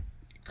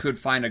could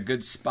find a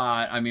good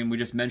spot. I mean, we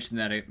just mentioned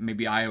that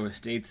maybe Iowa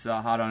State's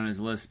hot on his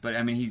list, but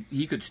I mean,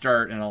 he could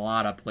start in a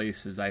lot of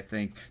places, I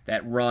think,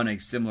 that run a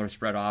similar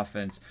spread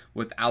offense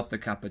without the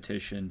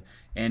competition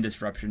and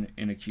disruption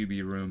in a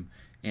QB room.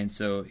 And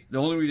so the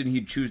only reason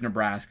he'd choose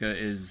Nebraska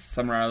is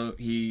somehow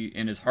he,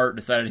 in his heart,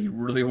 decided he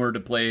really wanted to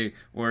play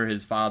where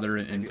his father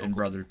and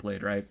brother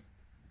played, right?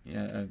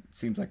 Yeah, it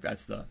seems like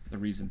that's the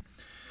reason.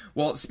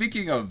 Well,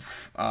 speaking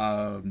of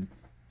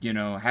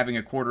having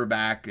a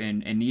quarterback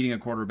and needing a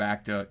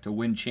quarterback to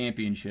win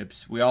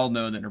championships, we all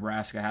know that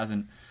Nebraska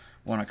hasn't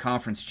won a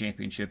conference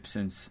championship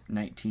since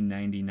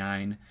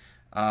 1999.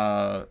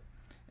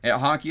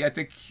 Honky, I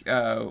think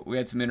we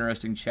had some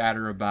interesting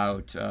chatter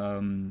about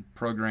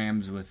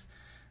programs with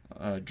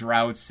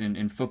droughts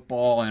in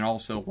football and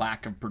also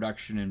lack of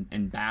production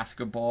in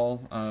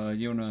basketball.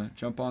 You want to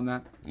jump on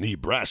that?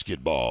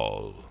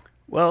 Nebrasketball.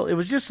 Well, it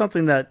was just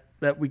something that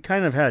we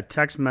kind of had a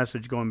text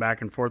message going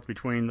back and forth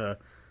between the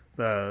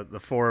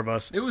 4 of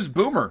us. It was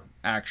Boomer,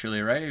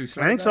 actually, right?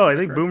 I think so. I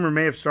think Boomer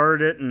may have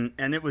started it,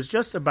 and it was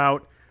just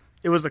about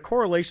 – it was the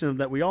correlation of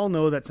that we all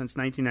know that since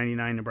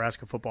 1999,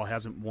 Nebraska football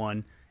hasn't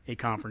won a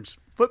conference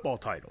football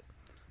title.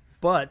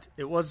 But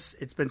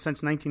it's been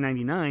since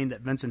 1999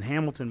 that Vincent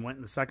Hamilton went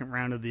in the second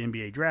round of the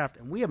NBA draft,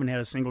 and we haven't had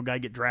a single guy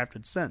get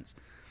drafted since.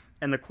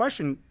 And the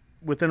question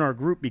within our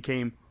group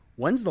became,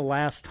 when's the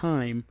last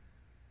time –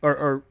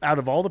 or out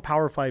of all the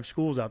Power 5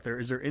 schools out there,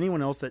 is there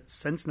anyone else that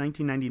since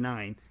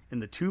 1999 in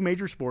the 2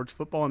 major sports,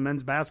 football and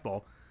men's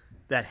basketball,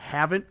 that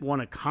haven't won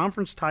a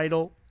conference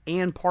title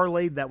and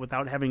parlayed that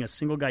without having a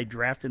single guy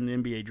drafted in the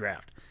NBA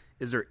draft?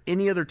 Is there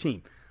any other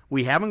team?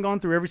 We haven't gone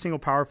through every single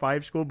Power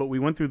 5 school, but we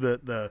went through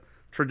the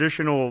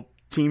traditional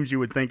teams you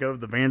would think of,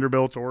 the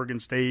Vanderbilts, Oregon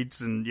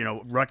States, and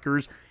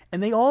Rutgers,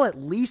 and they all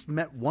at least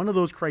met one of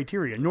those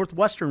criteria.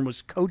 Northwestern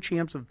was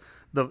co-champs of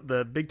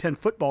the Big Ten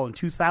football in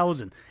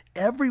 2000.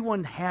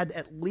 Everyone had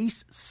at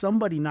least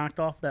somebody knocked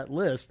off that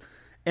list.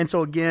 And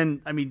so,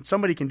 again, I mean,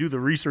 somebody can do the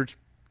research.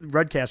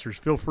 Redcasters,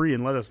 feel free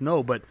and let us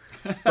know. But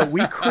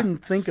we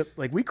couldn't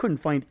we couldn't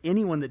find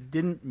anyone that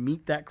didn't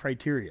meet that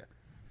criteria.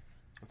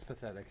 That's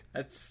pathetic.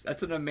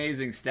 That's an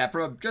amazing stat.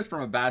 Just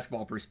from a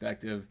basketball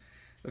perspective,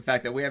 the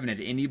fact that we haven't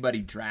had anybody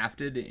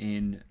drafted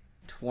in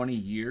 20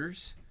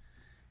 years,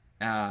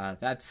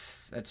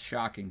 that's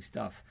shocking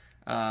stuff.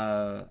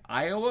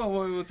 Iowa,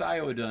 what's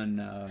Iowa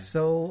done?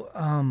 So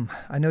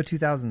I know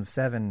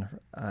 2007,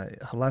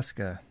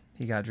 Haleska,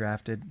 he got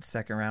drafted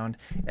second round,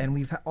 and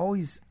we've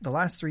always the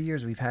last 3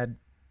 years we've had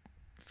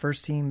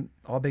first team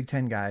all Big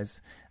Ten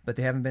guys, but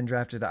they haven't been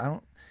drafted.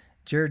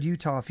 Jared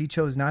Uthoff, he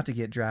chose not to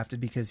get drafted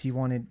because he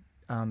wanted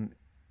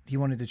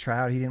to try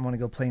out. He didn't want to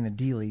go play in the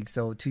D League.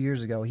 So 2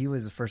 years ago, he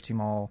was the first team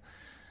all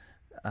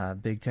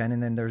Big Ten,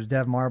 and then there's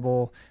Dev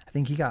Marble. I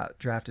think he got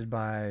drafted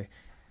by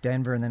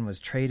Denver and then was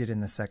traded in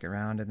the second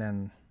round, and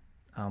then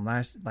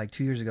Like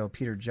 2 years ago,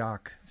 Peter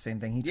Jock, same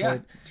thing.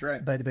 That's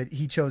right. But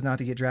he chose not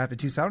to get drafted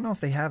too. So I don't know if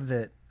they have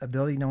the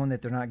ability, knowing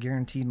that they're not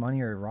guaranteed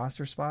money or a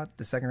roster spot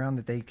the second round,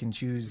 that they can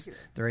choose.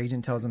 Their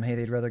agent tells them, hey,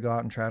 they'd rather go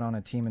out and try it on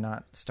a team and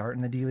not start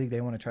in the D League.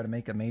 They want to try to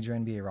make a major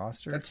NBA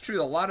roster. That's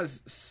true. A lot of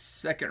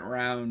second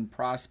round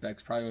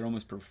prospects probably would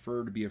almost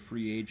prefer to be a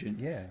free agent.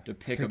 To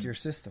pick your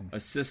system. A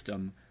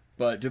system.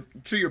 But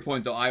to your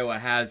point, though, Iowa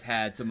has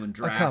had someone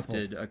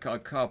drafted a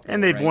couple,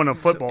 and they've right? won a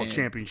football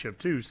championship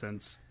too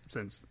since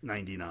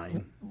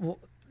 '99. Well,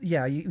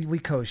 yeah, we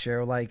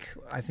co-share. Like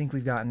I think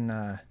we've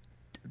gotten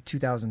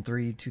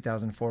 2003,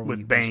 2004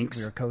 with Banks.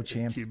 We were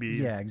co-champs. QB.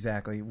 Yeah,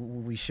 exactly.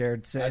 We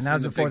shared, and that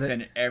was before the Big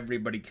Ten.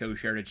 Everybody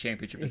co-shared a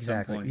championship.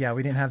 Exactly. At some point. Yeah,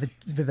 we didn't have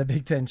the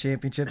Big Ten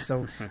championship,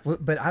 so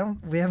but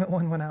we haven't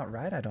won one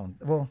outright. I don't.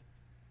 Well.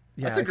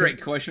 Yeah, that's a great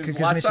question.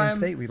 Because Michigan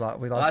State, we lost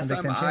last the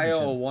Big Ten time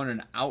championship. Iowa won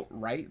an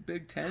outright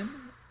Big Ten.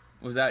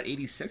 Was that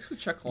 '86 with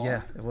Chuck Long?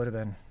 Yeah, it would have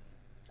been.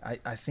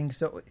 I think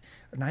so.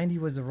 90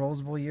 was a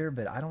Rose Bowl year,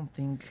 but I don't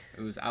think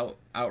it was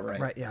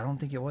outright. Right? Yeah, I don't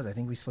think it was. I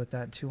think we split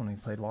that too when we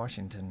played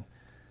Washington.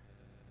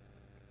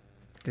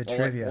 Good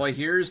trivia. Well,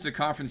 here's the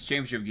conference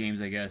championship games,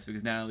 I guess,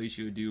 because now at least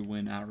you do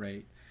win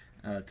outright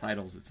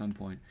titles at some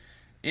point.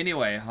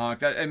 Anyway,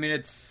 Honk.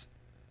 It's.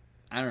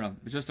 I don't know.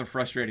 It's just a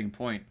frustrating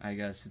point, I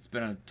guess. It's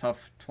been a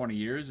tough 20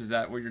 years. Is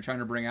that what you're trying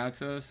to bring out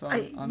to us on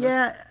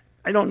this?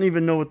 I don't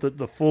even know what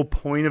the full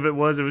point of it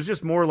was. It was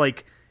just more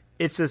like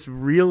it's this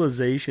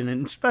realization,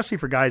 and especially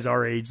for guys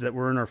our age that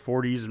we're in our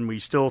 40s and we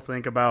still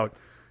think about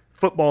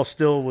football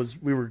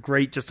we were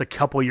great just a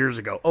couple years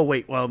ago.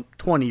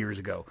 20 years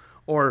ago.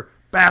 Or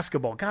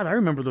basketball. God, I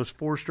remember those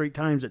 4 straight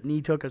times that knee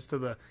took us to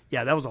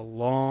that was a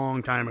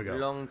long time ago.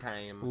 Long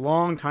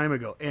time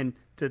ago. And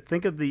to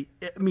think of we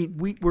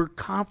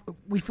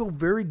feel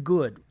very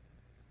good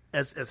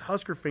as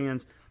Husker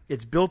fans.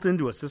 It's built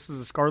into us. This is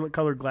the scarlet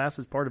colored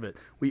glasses part of it.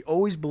 We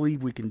always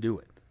believe we can do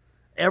it.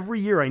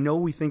 Every year I know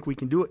we think we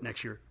can do it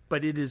next year,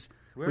 but it is.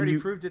 We already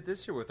proved it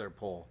this year with our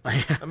poll.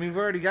 We've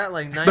already got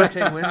like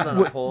 9-10 wins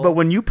on a poll. But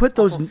when you put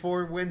those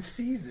 4-win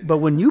season. But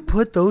when you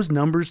put those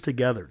numbers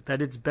together,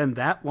 that it's been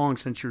that long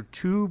since your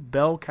 2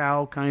 bell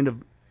cow kind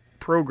of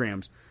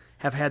programs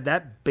have had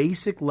that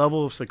basic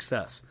level of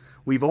success.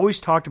 We've always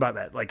talked about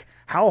that. Like,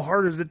 how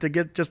hard is it to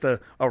get just a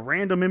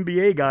random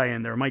NBA guy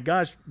in there? My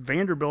gosh,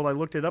 Vanderbilt, I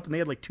looked it up, and they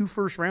had like 2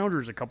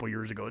 first-rounders a couple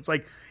years ago. It's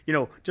like,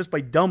 just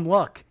by dumb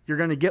luck, you're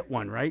going to get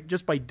one, right?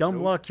 Just by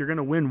dumb luck, you're going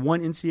to win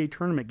one NCAA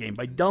tournament game.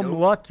 By dumb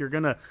luck, you're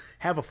going to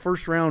have a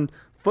first-round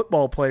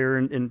football player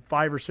in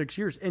 5 or 6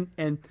 years.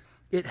 And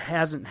it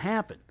hasn't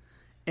happened.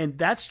 And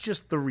that's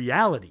just the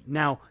reality.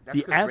 Now,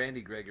 that's because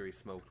Randy Gregory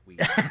smoked weed.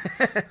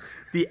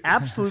 The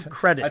absolute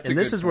credit, and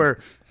this is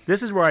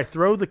where I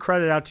throw the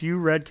credit out to you,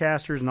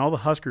 Redcasters, and all the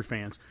Husker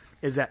fans,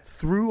 is that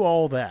through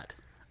all that,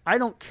 I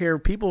don't care.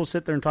 People will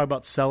sit there and talk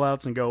about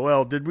sellouts and go,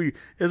 well,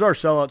 is our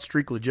sellout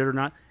streak legit or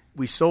not?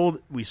 We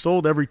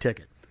sold every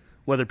ticket.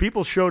 Whether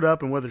people showed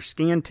up and whether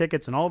scanned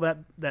tickets and all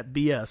that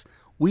BS,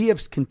 we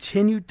have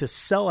continued to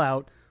sell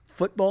out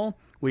football.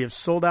 We have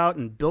sold out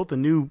and built a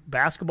new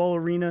basketball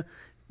arena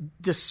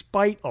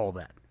despite all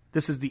that.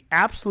 This is the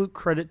absolute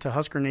credit to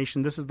Husker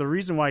Nation. This is the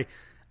reason why,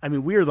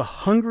 we are the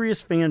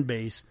hungriest fan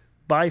base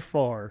by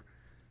far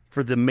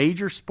for the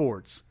major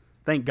sports.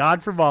 Thank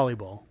God for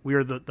volleyball. We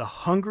are the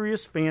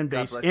hungriest fan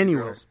base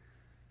anywhere.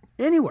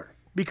 Anywhere.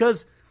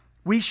 Because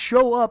we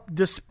show up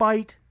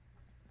despite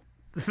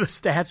the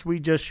stats we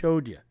just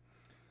showed you.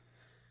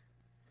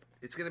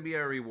 It's going to be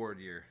our reward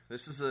year.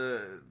 This is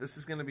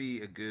going to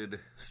be a good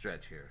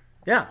stretch here.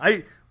 Yeah,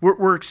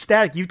 we're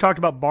ecstatic. You talked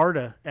about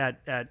Barta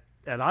at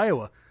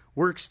Iowa.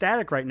 We're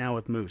ecstatic right now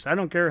with Moose. I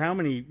don't care how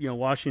many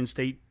Washington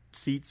State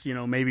seats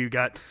maybe you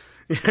got.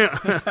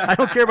 I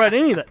don't care about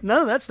any of that.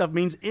 None of that stuff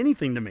means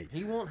anything to me.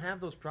 He won't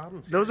have those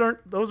problems here.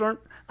 Those aren't.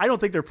 I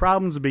don't think they're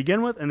problems to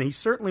begin with, and he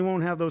certainly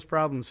won't have those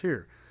problems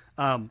here.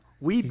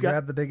 We've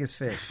got the biggest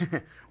fish.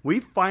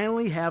 We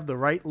finally have the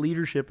right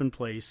leadership in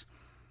place,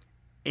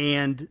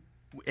 and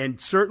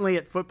certainly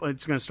at football,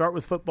 it's going to start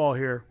with football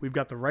here. We've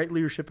got the right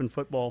leadership in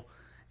football,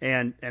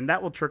 and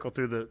that will trickle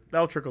through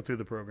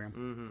the program.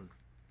 Mm-hmm.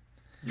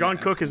 John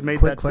Cook has made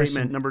that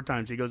statement a number of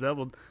times. He goes,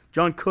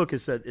 John Cook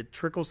has said it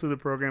trickles through the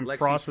program.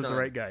 Frost is the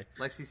right guy.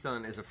 Lexi's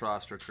son is a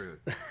Frost recruit.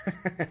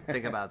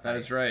 Think about that. That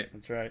is right.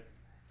 That's right.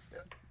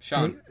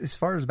 Sean, as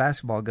far as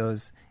basketball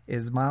goes,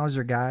 is Miles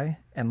your guy?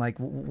 And like,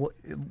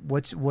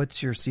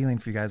 what's your ceiling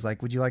for you guys?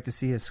 Like, would you like to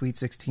see a Sweet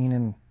 16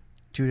 in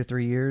 2 to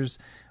 3 years,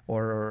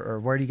 or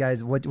where do you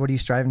guys? What are you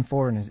striving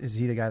for? And is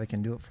he the guy that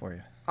can do it for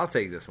you? I'll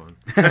take this one.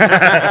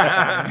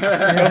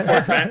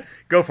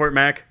 Go for it,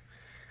 Mac.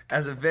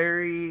 As a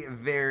very,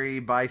 very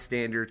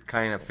bystander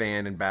kind of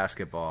fan in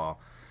basketball,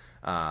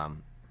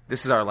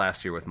 this is our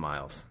last year with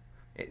Miles.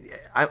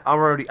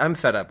 I'm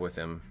fed up with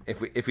him.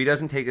 If he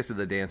doesn't take us to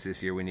the dance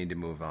this year, we need to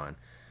move on.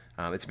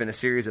 It's been a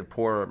series of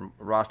poor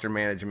roster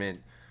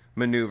management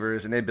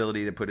maneuvers and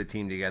ability to put a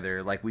team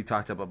together. Like we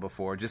talked about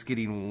before, just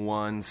getting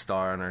one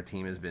star on our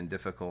team has been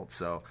difficult.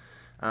 So,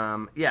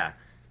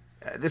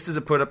 this is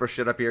a put up or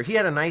shut up year. He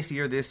had a nice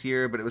year this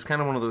year, but it was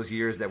kind of one of those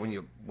years that when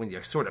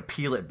you sort of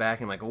peel it back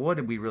and like, well, what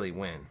did we really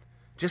win?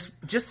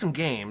 Just some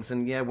games,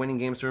 and yeah, winning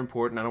games are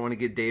important. I don't want to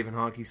get Dave and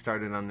Honky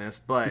started on this,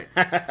 but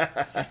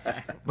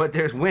but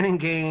there's winning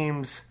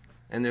games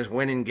and there's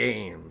winning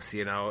games,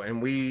 and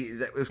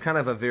that was kind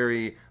of a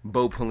very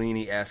Bo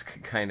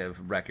Pelini-esque kind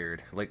of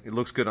record. Like, it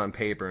looks good on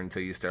paper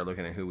until you start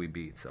looking at who we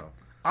beat. So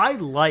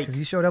because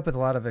he showed up with a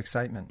lot of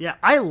excitement. Yeah,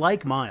 I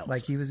like Miles.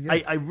 Like, he was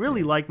good. I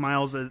really like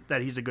Miles,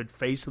 that he's a good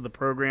face of the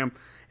program,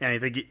 and I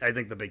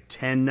think the Big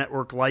Ten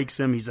Network likes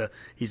him. He's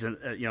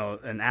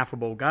an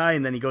affable guy,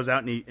 and then he goes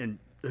out and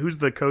who's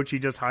the coach he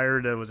just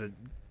hired? Was it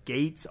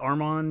Gates,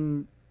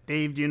 Armand?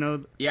 Dave, do you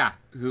know? Yeah,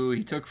 who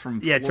he took from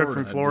Florida. Yeah, took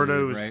from Florida,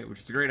 believe, right? Which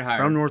is a great hire.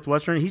 From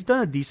Northwestern. He's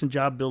done a decent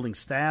job building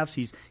staffs.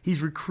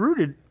 He's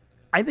recruited,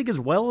 I think, as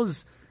well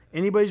as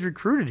anybody's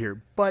recruited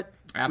here. But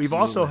we've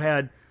also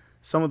had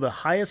some of the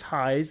highest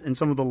highs and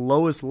some of the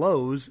lowest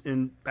lows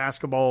in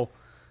basketball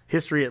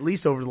history, at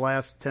least over the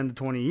last 10 to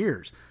 20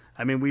 years.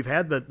 I mean, we've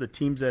had the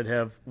teams that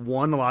have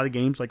won a lot of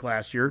games, like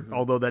last year,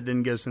 although that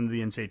didn't get us into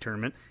the NCAA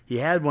tournament. He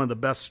had one of the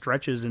best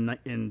stretches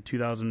in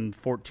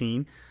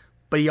 2014,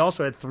 but he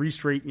also had 3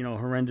 straight,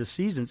 horrendous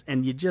seasons,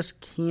 and you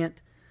just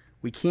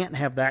we can't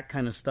have that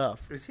kind of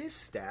stuff. Is his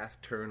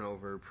staff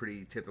turnover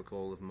pretty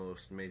typical of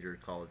most major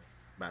college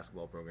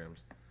basketball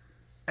programs?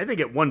 I think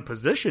at one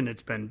position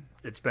it's been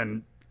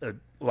a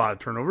lot of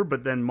turnover,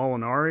 but then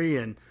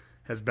Molinari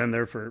has been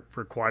there for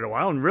quite a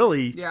while, and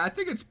really, yeah, I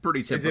think it's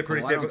pretty typical. Is it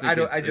pretty typical?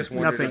 I just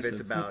wondered if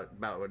it's about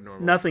what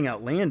normal. Nothing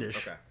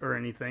outlandish or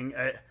anything.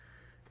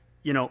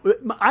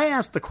 I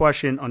asked the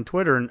question on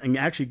Twitter and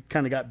actually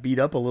kind of got beat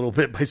up a little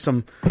bit by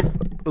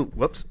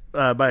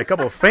by a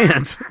couple of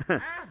fans,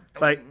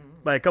 by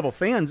a couple of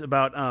fans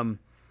about.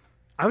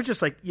 I was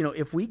just like,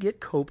 if we get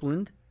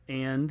Copeland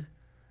and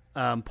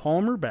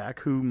Palmer back,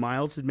 who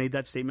Miles had made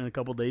that statement a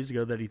couple of days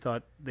ago that he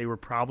thought they were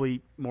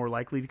probably more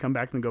likely to come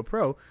back than go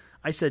pro.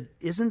 I said,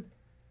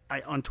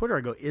 on Twitter,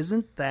 I go,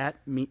 doesn't that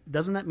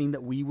mean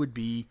that we would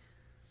be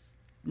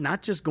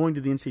not just going to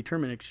the NCAA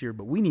tournament next year,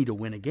 but we need to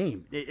win a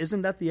game?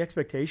 Isn't that the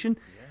expectation?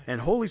 Yes. And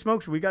holy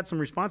smokes, we got some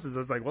responses. I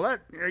was like, well,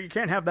 you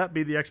can't have that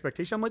be the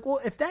expectation. I'm like, well,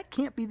 if that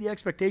can't be the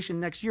expectation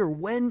next year,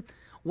 when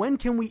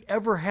can we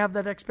ever have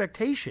that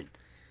expectation?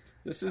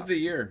 This is the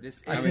year.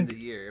 This is the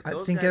year. I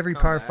think every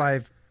Power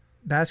 5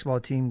 basketball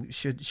team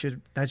should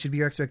be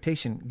your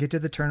expectation. Get to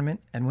the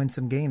tournament and win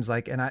some games.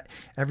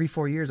 Every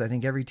 4 years, I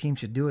think every team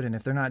should do it. And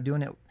if they're not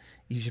doing it,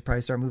 you should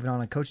probably start moving on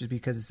to coaches,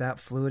 because it's that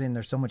fluid and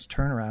there's so much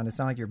turnaround. It's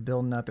not like you're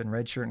building up and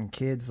redshirting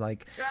kids.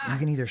 Like, you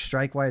can either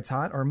strike while it's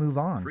hot or move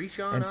on.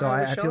 And so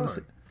I feel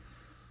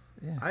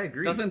yeah. I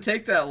agree. It doesn't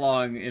take that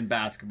long in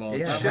basketball.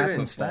 It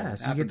happens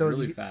fast. You get those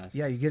really fast.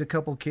 Yeah, you get a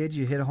couple kids,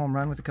 you hit a home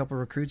run with a couple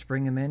recruits,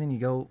 bring them in, and you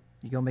go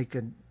make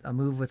a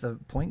move with a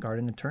point guard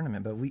in the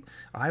tournament. But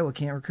Iowa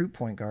can't recruit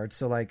point guards,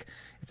 so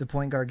it's a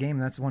point guard game,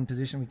 and that's one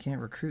position we can't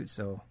recruit.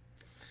 So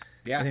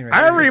yeah, anyway,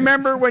 I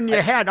remember when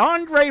you had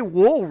Andre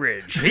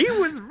Woolridge. He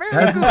was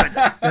very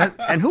good.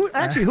 And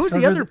who's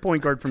the other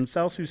point guard from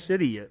South Sioux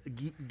City?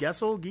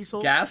 Gaskell?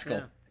 Yeah.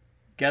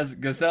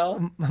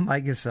 Gazelle?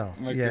 Mike Gasol.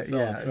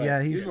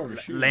 Yeah. He's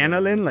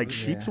lanolin, like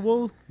sheep's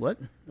wool. What?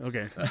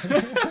 Okay.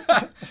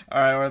 All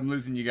right, I'm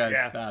losing you guys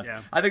fast.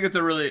 Yeah. I think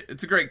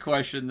it's a great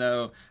question,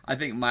 though. I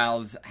think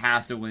Miles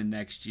has to win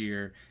next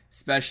year,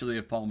 especially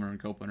if Palmer and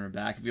Copeland are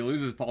back. If he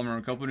loses Palmer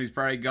and Copeland, he's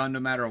probably gone no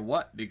matter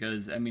what,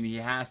 because he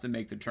has to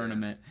make the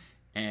tournament.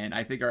 Yeah. And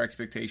I think our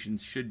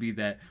expectations should be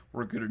that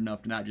we're good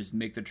enough to not just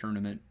make the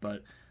tournament,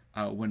 but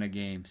win a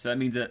game. So that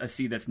means a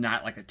seed that's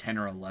not like a 10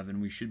 or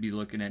 11. We should be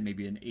looking at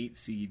maybe an 8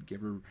 seed,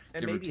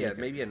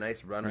 maybe a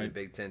nice run in the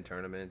Big Ten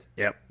tournament.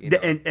 Yep.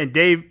 And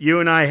Dave, you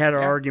and I had our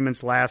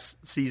arguments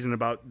last season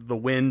about the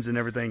wins and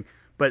everything,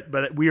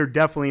 but we are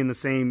definitely in the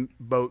same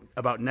boat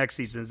about next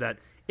season, is that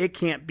it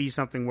can't be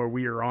something where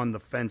we are on the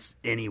fence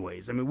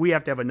anyways. We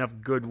have to have enough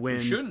good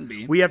wins. It shouldn't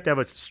be. We have to have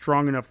a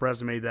strong enough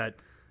resume that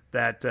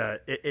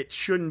it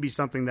shouldn't be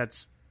something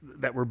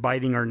that we're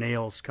biting our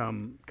nails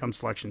come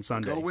Selection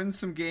Sunday. Go win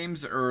some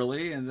games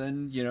early, and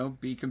then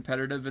be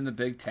competitive in the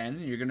Big Ten,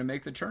 and you're going to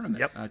make the tournament.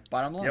 Yep.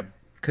 Bottom line. Yep.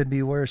 Could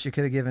be worse. You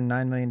could have given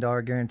 $9 million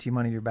guarantee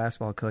money to your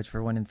basketball coach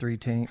for winning three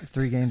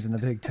games in the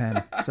Big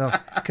Ten. So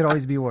it could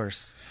always be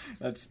worse.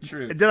 That's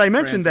true. Did I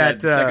mention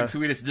that second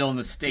sweetest deal in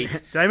the state?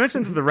 Did I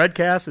mention that the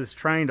Redcast is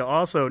trying to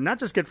also not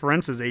just get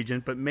Ferentz's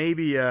agent, but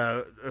maybe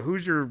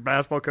who's your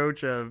basketball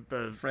coach? Fran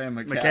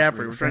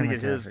McCaffrey. We're trying to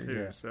get his too.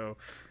 Yeah. So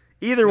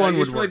either one would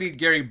work. You really need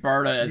Gary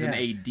Barta as an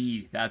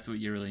AD. That's what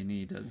you really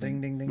need.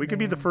 Ding, ding, ding. We could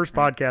be the first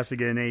podcast to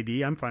get an AD.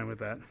 I'm fine with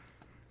that.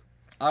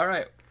 All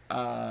right.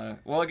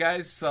 Well,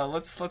 guys,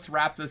 let's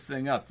wrap this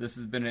thing up. This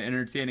has been an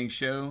entertaining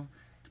show.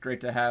 It's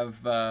great to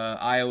have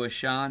Iowa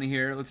Sean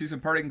here. Let's do some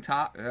parting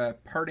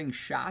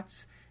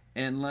shots,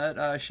 and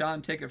let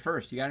Sean take it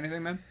first. You got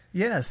anything, man?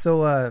 Yeah,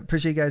 so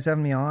appreciate you guys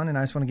having me on, and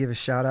I just want to give a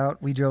shout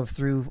out. We drove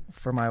through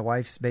for my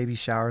wife's baby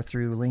shower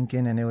through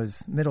Lincoln, and it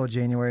was middle of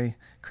January,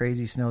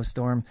 crazy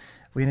snowstorm.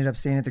 We ended up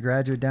staying at the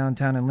Graduate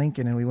downtown in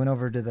Lincoln, and we went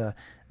over to the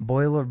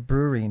Boiler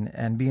Brewing.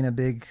 And being a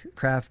big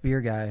craft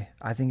beer guy,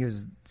 I think it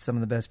was some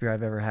of the best beer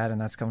I've ever had,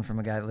 and that's coming from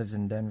a guy that lives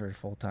in Denver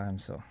full time.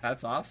 So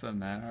that's awesome,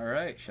 man. All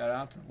right, shout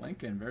out to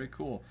Lincoln. Very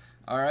cool.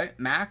 All right,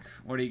 Mac,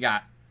 what do you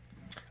got?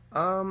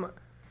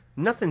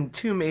 Nothing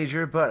too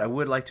major, but I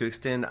would like to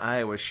extend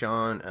Iowa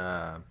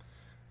Sean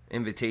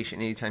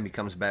invitation. Anytime he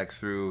comes back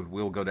through,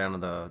 we'll go down to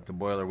the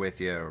boiler with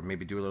you, or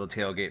maybe do a little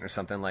tailgate or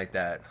something like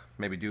that.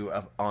 Maybe do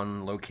a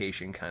on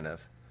location kind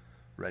of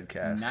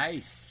Redcast.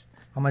 Nice.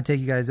 I'm gonna take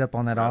you guys up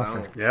on that offer.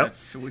 Yep. That's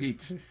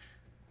sweet.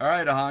 All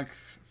right, Honk,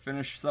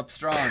 finish us up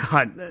strong.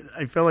 God,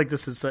 I feel like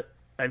this is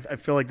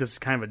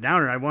kind of a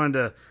downer. I wanted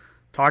to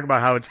talk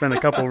about how it's been a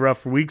couple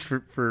rough weeks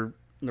for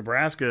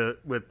Nebraska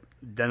with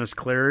Dennis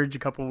Claridge a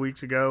couple of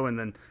weeks ago, and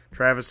then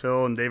Travis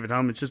Hill and David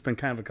Humm. It's just been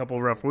kind of a couple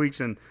of rough weeks,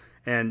 and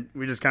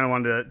we just kind of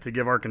wanted to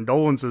give our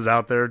condolences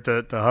out there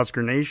to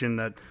Husker Nation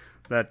that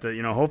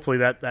hopefully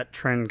that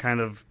trend kind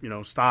of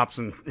stops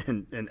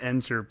and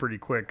ends here pretty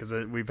quick, because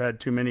we've had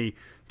too many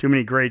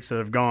greats that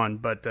have gone,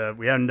 but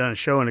we haven't done a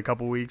show in a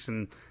couple of weeks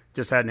and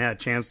just hadn't had a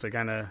chance to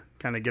kind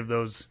of give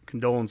those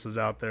condolences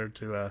out there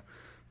to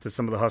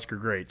some of the Husker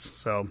greats.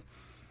 So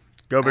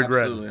go Big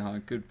Red. Absolutely,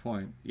 Honk. Good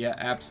point. Yeah,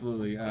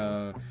 absolutely.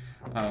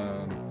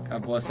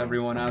 God bless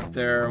everyone out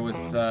there with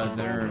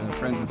their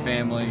friends and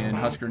family and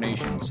Husker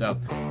Nation. So,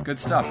 good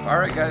stuff. All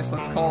right, guys,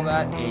 let's call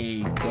that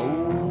a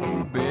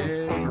Go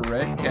Big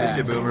Redcast. Miss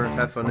you, Boomer.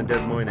 Have fun in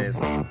Des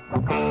Moines.